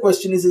then the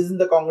question is, isn't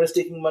the Congress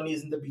taking money?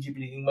 Isn't the BJP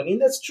taking money?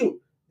 And that's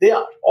true. They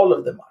are. All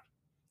of them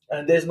are.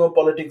 And there's no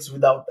politics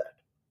without that.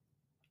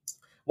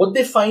 What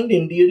they find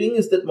endearing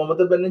is that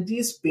Mamata Banerjee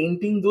is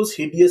painting those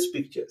hideous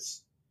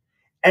pictures.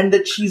 And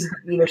that she's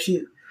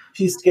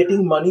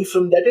getting money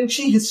from that. And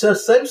she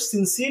herself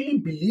sincerely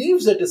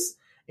believes that is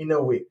in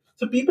a way.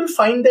 So people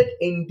find that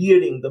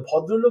endearing. The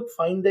Bhadralok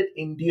find that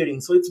endearing.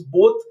 So it's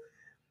both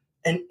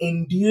an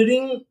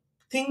endearing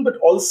thing, but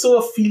also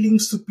a feeling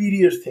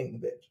superior thing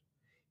there.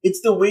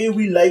 It's the way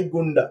we like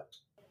Gunda.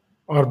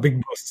 Or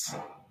Big Boss.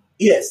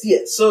 Yes.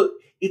 So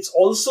it's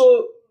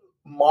also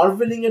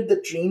marveling at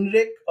the train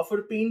wreck of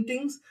her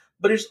paintings,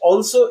 but it's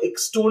also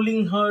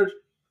extolling her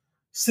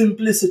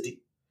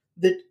simplicity.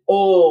 That,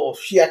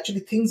 she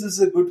actually thinks this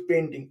is a good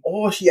painting.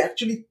 She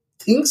actually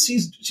thinks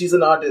she's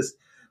an artist.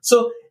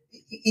 So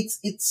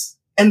it's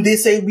and they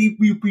say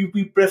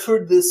we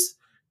prefer this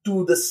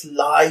to the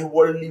sly,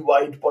 worldly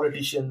wide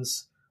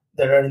politicians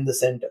that are in the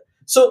center.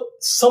 So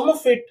some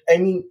of it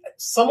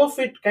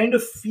kind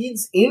of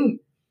feeds in.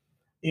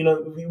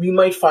 We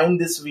might find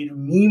this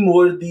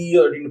meme-worthy,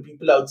 or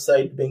people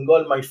outside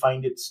Bengal might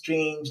find it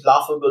strange,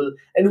 laughable,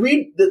 and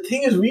the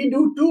thing is, we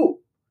do too.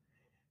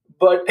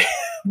 But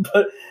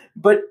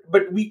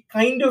we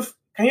kind of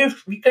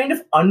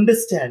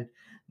understand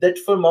that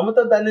for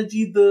Mamata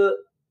Banerjee,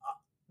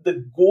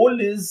 the goal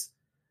is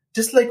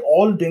just like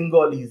all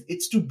Bengalis.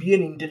 It's to be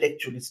an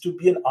intellectual. It's to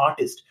be an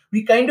artist.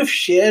 We kind of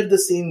share the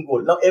same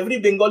goal. Now, every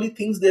Bengali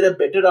thinks they're a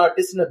better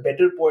artist and a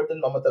better poet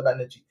than Mamata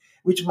Banerjee,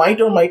 which might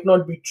or might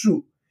not be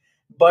true.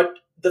 But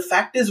the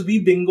fact is, we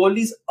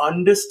Bengalis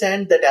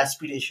understand that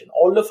aspiration.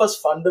 All of us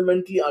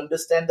fundamentally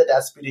understand that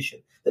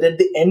aspiration. That at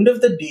the end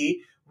of the day,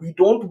 we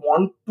don't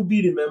want to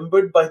be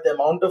remembered by the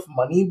amount of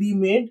money we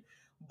made,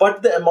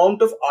 but the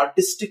amount of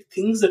artistic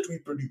things that we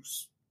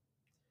produce.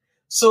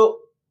 So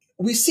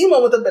we see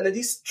Mamata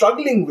Banerjee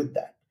struggling with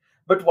that.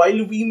 But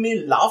while we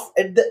may laugh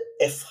at the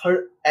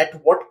effort,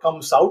 at what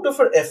comes out of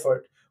her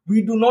effort,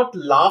 we do not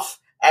laugh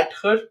at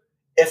her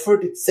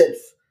effort itself.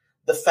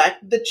 The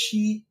fact that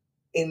she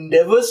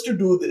endeavors to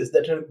do this,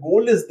 that her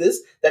goal is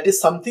this, that is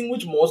something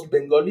which most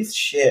Bengalis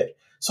share.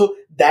 So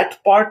that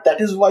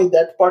is why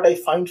that part I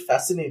find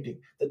fascinating.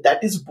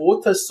 That is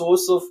both a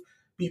source of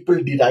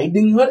people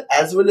deriding her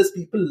as well as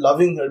people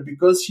loving her,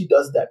 because she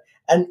does that.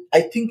 And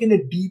I think in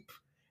a deep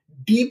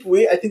deep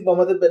way, I think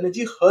Mamata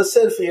Banerjee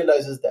herself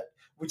realizes that,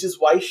 which is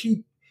why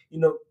she,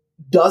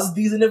 does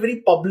these in a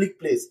very public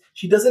place.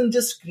 She doesn't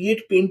just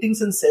create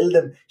paintings and sell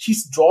them. She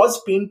draws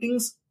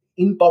paintings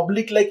in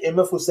public like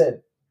M.F.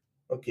 Hussain.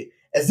 Okay,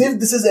 as if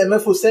this is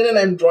M.F. Hussain and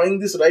I'm drawing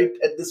this right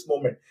at this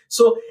moment.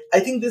 So I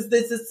think this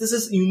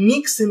is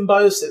unique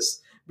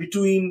symbiosis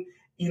between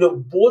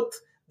both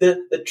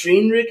the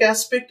train wreck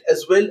aspect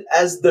as well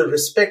as the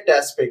respect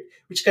aspect,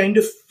 which kind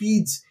of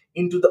feeds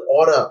into the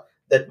aura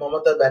that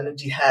Mamata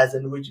Banerjee has,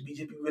 and which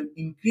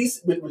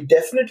BJP will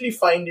definitely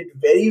find it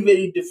very,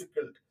 very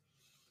difficult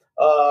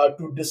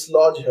to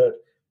dislodge her.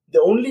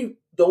 The only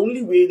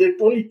way, there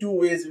are only two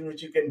ways in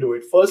which you can do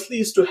it.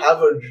 Firstly is to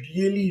have a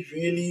really,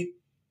 really,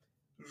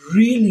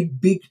 really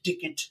big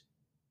ticket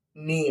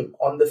name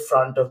on the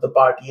front of the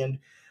party. And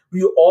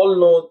we all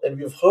know and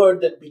we've heard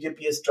that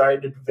BJP has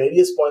tried at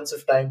various points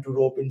of time to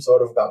rope in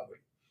Saurav Ganguly,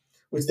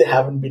 which they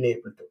haven't been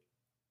able to.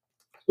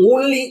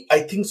 Only,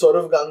 I think,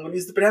 Saurav Ganguly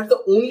is perhaps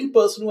the only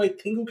person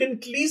who can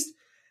at least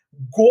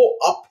go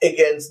up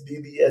against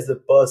Didi as a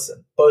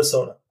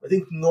persona. I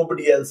think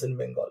nobody else in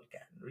Bengal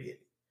can really.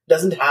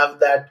 Doesn't have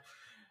that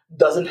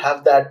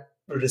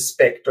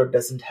respect, or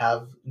doesn't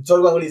have.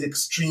 Saurav Ganguly is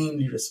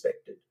extremely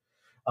respected.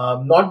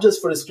 Not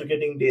just for his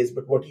cricketing days,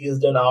 but what he has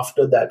done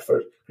after that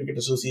for Cricket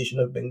Association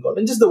of Bengal,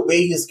 and just the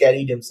way he has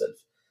carried himself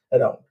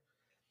around.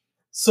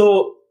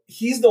 So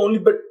he's the only,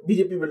 but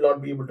BJP will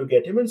not be able to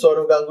get him, and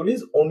Saurav Ganguly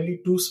is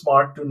only too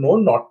smart to know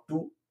not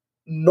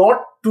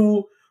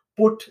to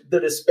put the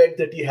respect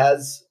that he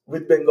has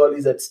with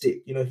Bengalis at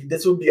stake.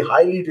 This would be a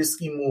highly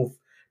risky move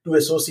to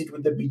associate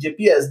with the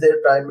BJP as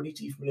their primary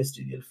chief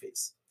ministerial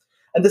face.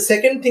 And the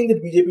second thing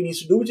that BJP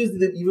needs to do, which is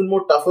the even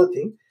more tougher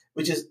thing,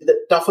 which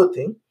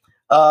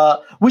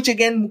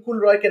again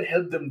Mukul Roy can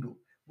help them do,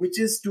 which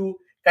is to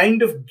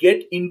kind of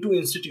get into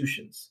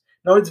institutions.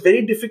 Now it's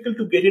very difficult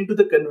to get into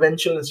the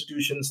conventional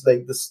institutions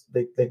like this,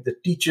 like the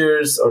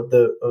teachers or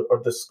the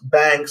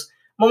banks.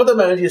 Mamata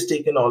Banerjee has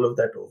taken all of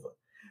that over.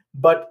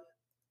 But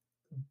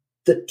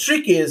the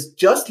trick is,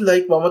 just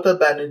like Mamata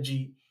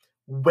Banerjee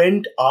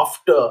went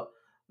after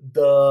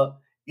the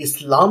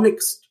Islamic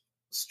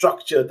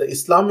structure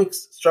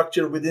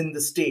within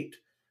the state,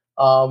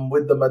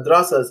 with the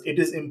madrasas, it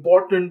is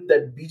important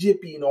that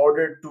BJP, in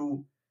order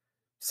to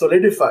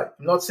solidify,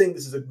 I'm not saying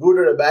this is a good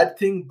or a bad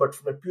thing, but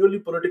from a purely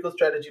political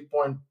strategy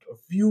point of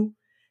view,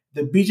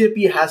 the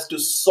BJP has to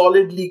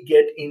solidly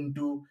get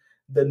into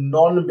the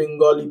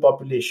non-Bengali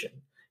population.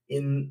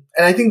 And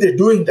I think they're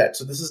doing that.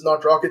 So this is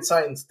not rocket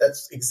science.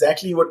 That's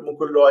exactly what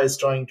Mukul Roy is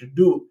trying to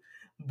do.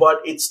 But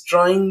it's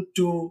trying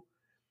to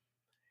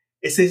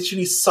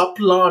essentially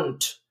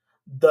supplant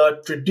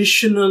the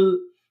traditional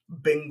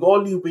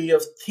Bengali way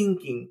of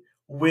thinking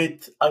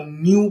with a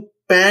new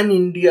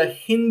pan-India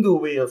Hindu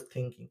way of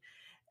thinking,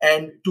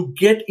 and to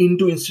get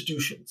into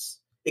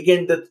institutions.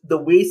 Again, the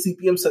way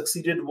CPM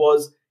succeeded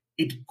was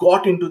it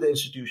got into the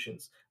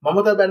institutions.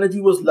 Mamata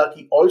Banerjee was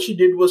lucky. All she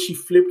did was she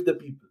flipped the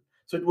people.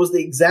 So it was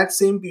the exact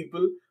same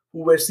people who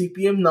were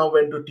CPM now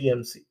went to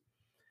TMC.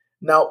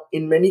 Now,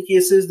 in many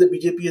cases, the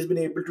BJP has been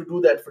able to do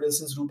that. For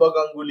instance, Rupa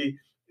Ganguly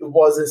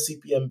was a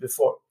CPM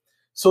before.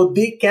 So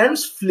they can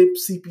flip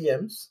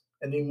CPMs,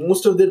 and in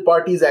most of their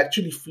parties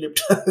actually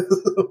flipped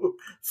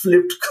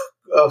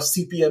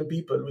CPM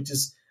people, which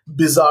is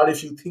bizarre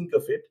if you think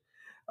of it.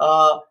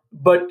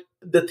 But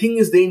the thing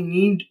is, they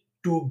need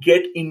to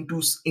get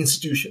into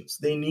institutions.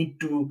 They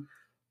need to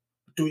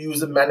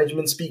use the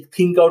management speak,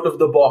 think out of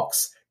the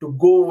box, to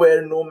go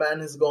where no man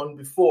has gone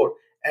before,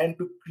 and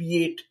to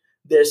create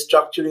their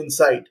structure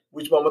inside,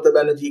 which Mamata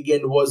Banerjee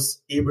again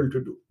was able to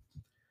do.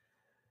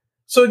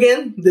 So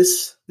again,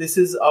 this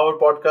is our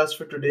podcast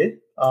for today.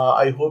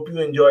 I hope you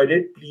enjoyed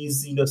it.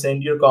 Please,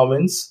 send your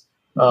comments.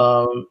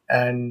 That's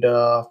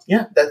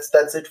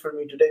it for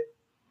me today.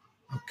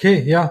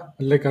 Okay, yeah.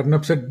 Like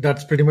Arnab said,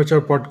 that's pretty much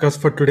our podcast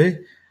for today.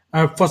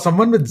 For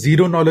someone with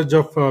zero knowledge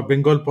of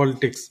Bengal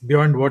politics,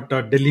 beyond what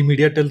Delhi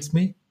media tells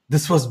me,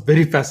 this was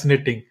very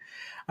fascinating.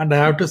 And I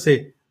have to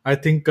say, I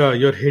think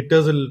your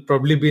haters will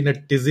probably be in a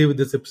tizzy with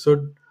this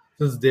episode,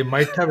 since they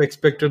might have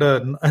expected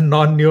a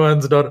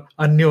non-nuanced or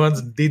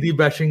unnuanced Didi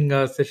bashing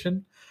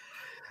session.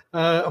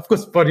 Of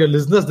course, for your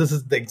listeners, this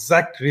is the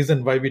exact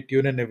reason why we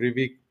tune in every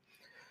week.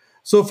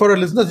 So for our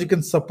listeners, you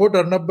can support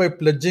Arnab by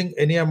pledging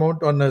any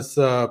amount on his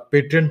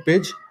Patreon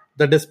page.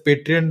 That is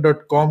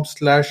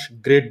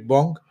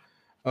patreon.com/greatbong.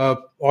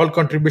 All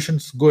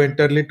contributions go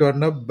entirely to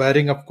Arnab,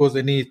 barring, of course,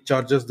 any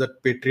charges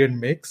that Patreon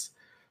makes.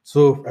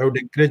 So I would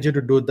encourage you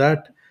to do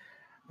that.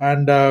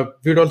 And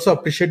we'd also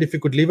appreciate if you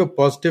could leave a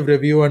positive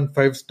review and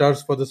 5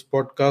 stars for this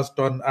podcast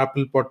on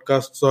Apple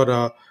Podcasts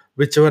or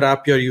whichever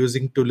app you're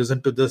using to listen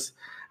to this.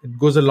 It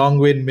goes a long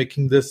way in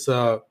making this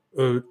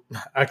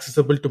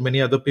accessible to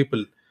many other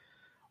people.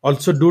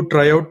 Also, do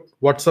try out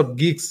What's Up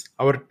Geeks,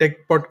 our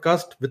tech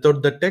podcast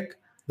without the tech,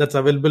 that's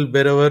available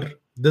wherever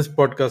this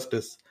podcast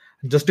is.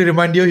 Just to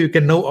remind you, you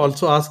can now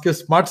also ask your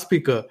smart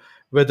speaker,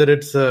 whether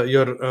it's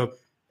your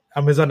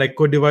Amazon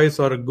Echo device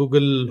or a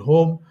Google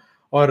Home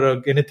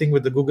or anything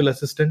with the Google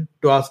Assistant,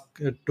 to ask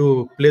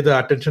to play the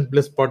Attention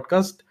Plus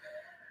podcast.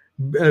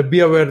 be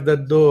aware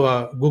that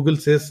though Google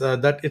says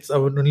that it's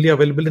only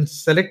available in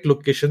select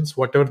locations,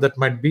 whatever that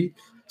might be.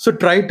 So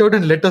try it out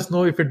and let us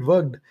know if it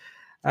worked.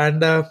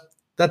 And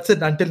that's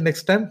it. Until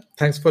next time,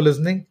 thanks for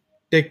listening.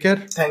 Take care.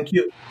 Thank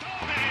you.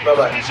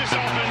 Bye-bye. This is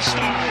Alvin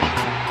Stone.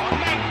 A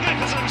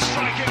magnificent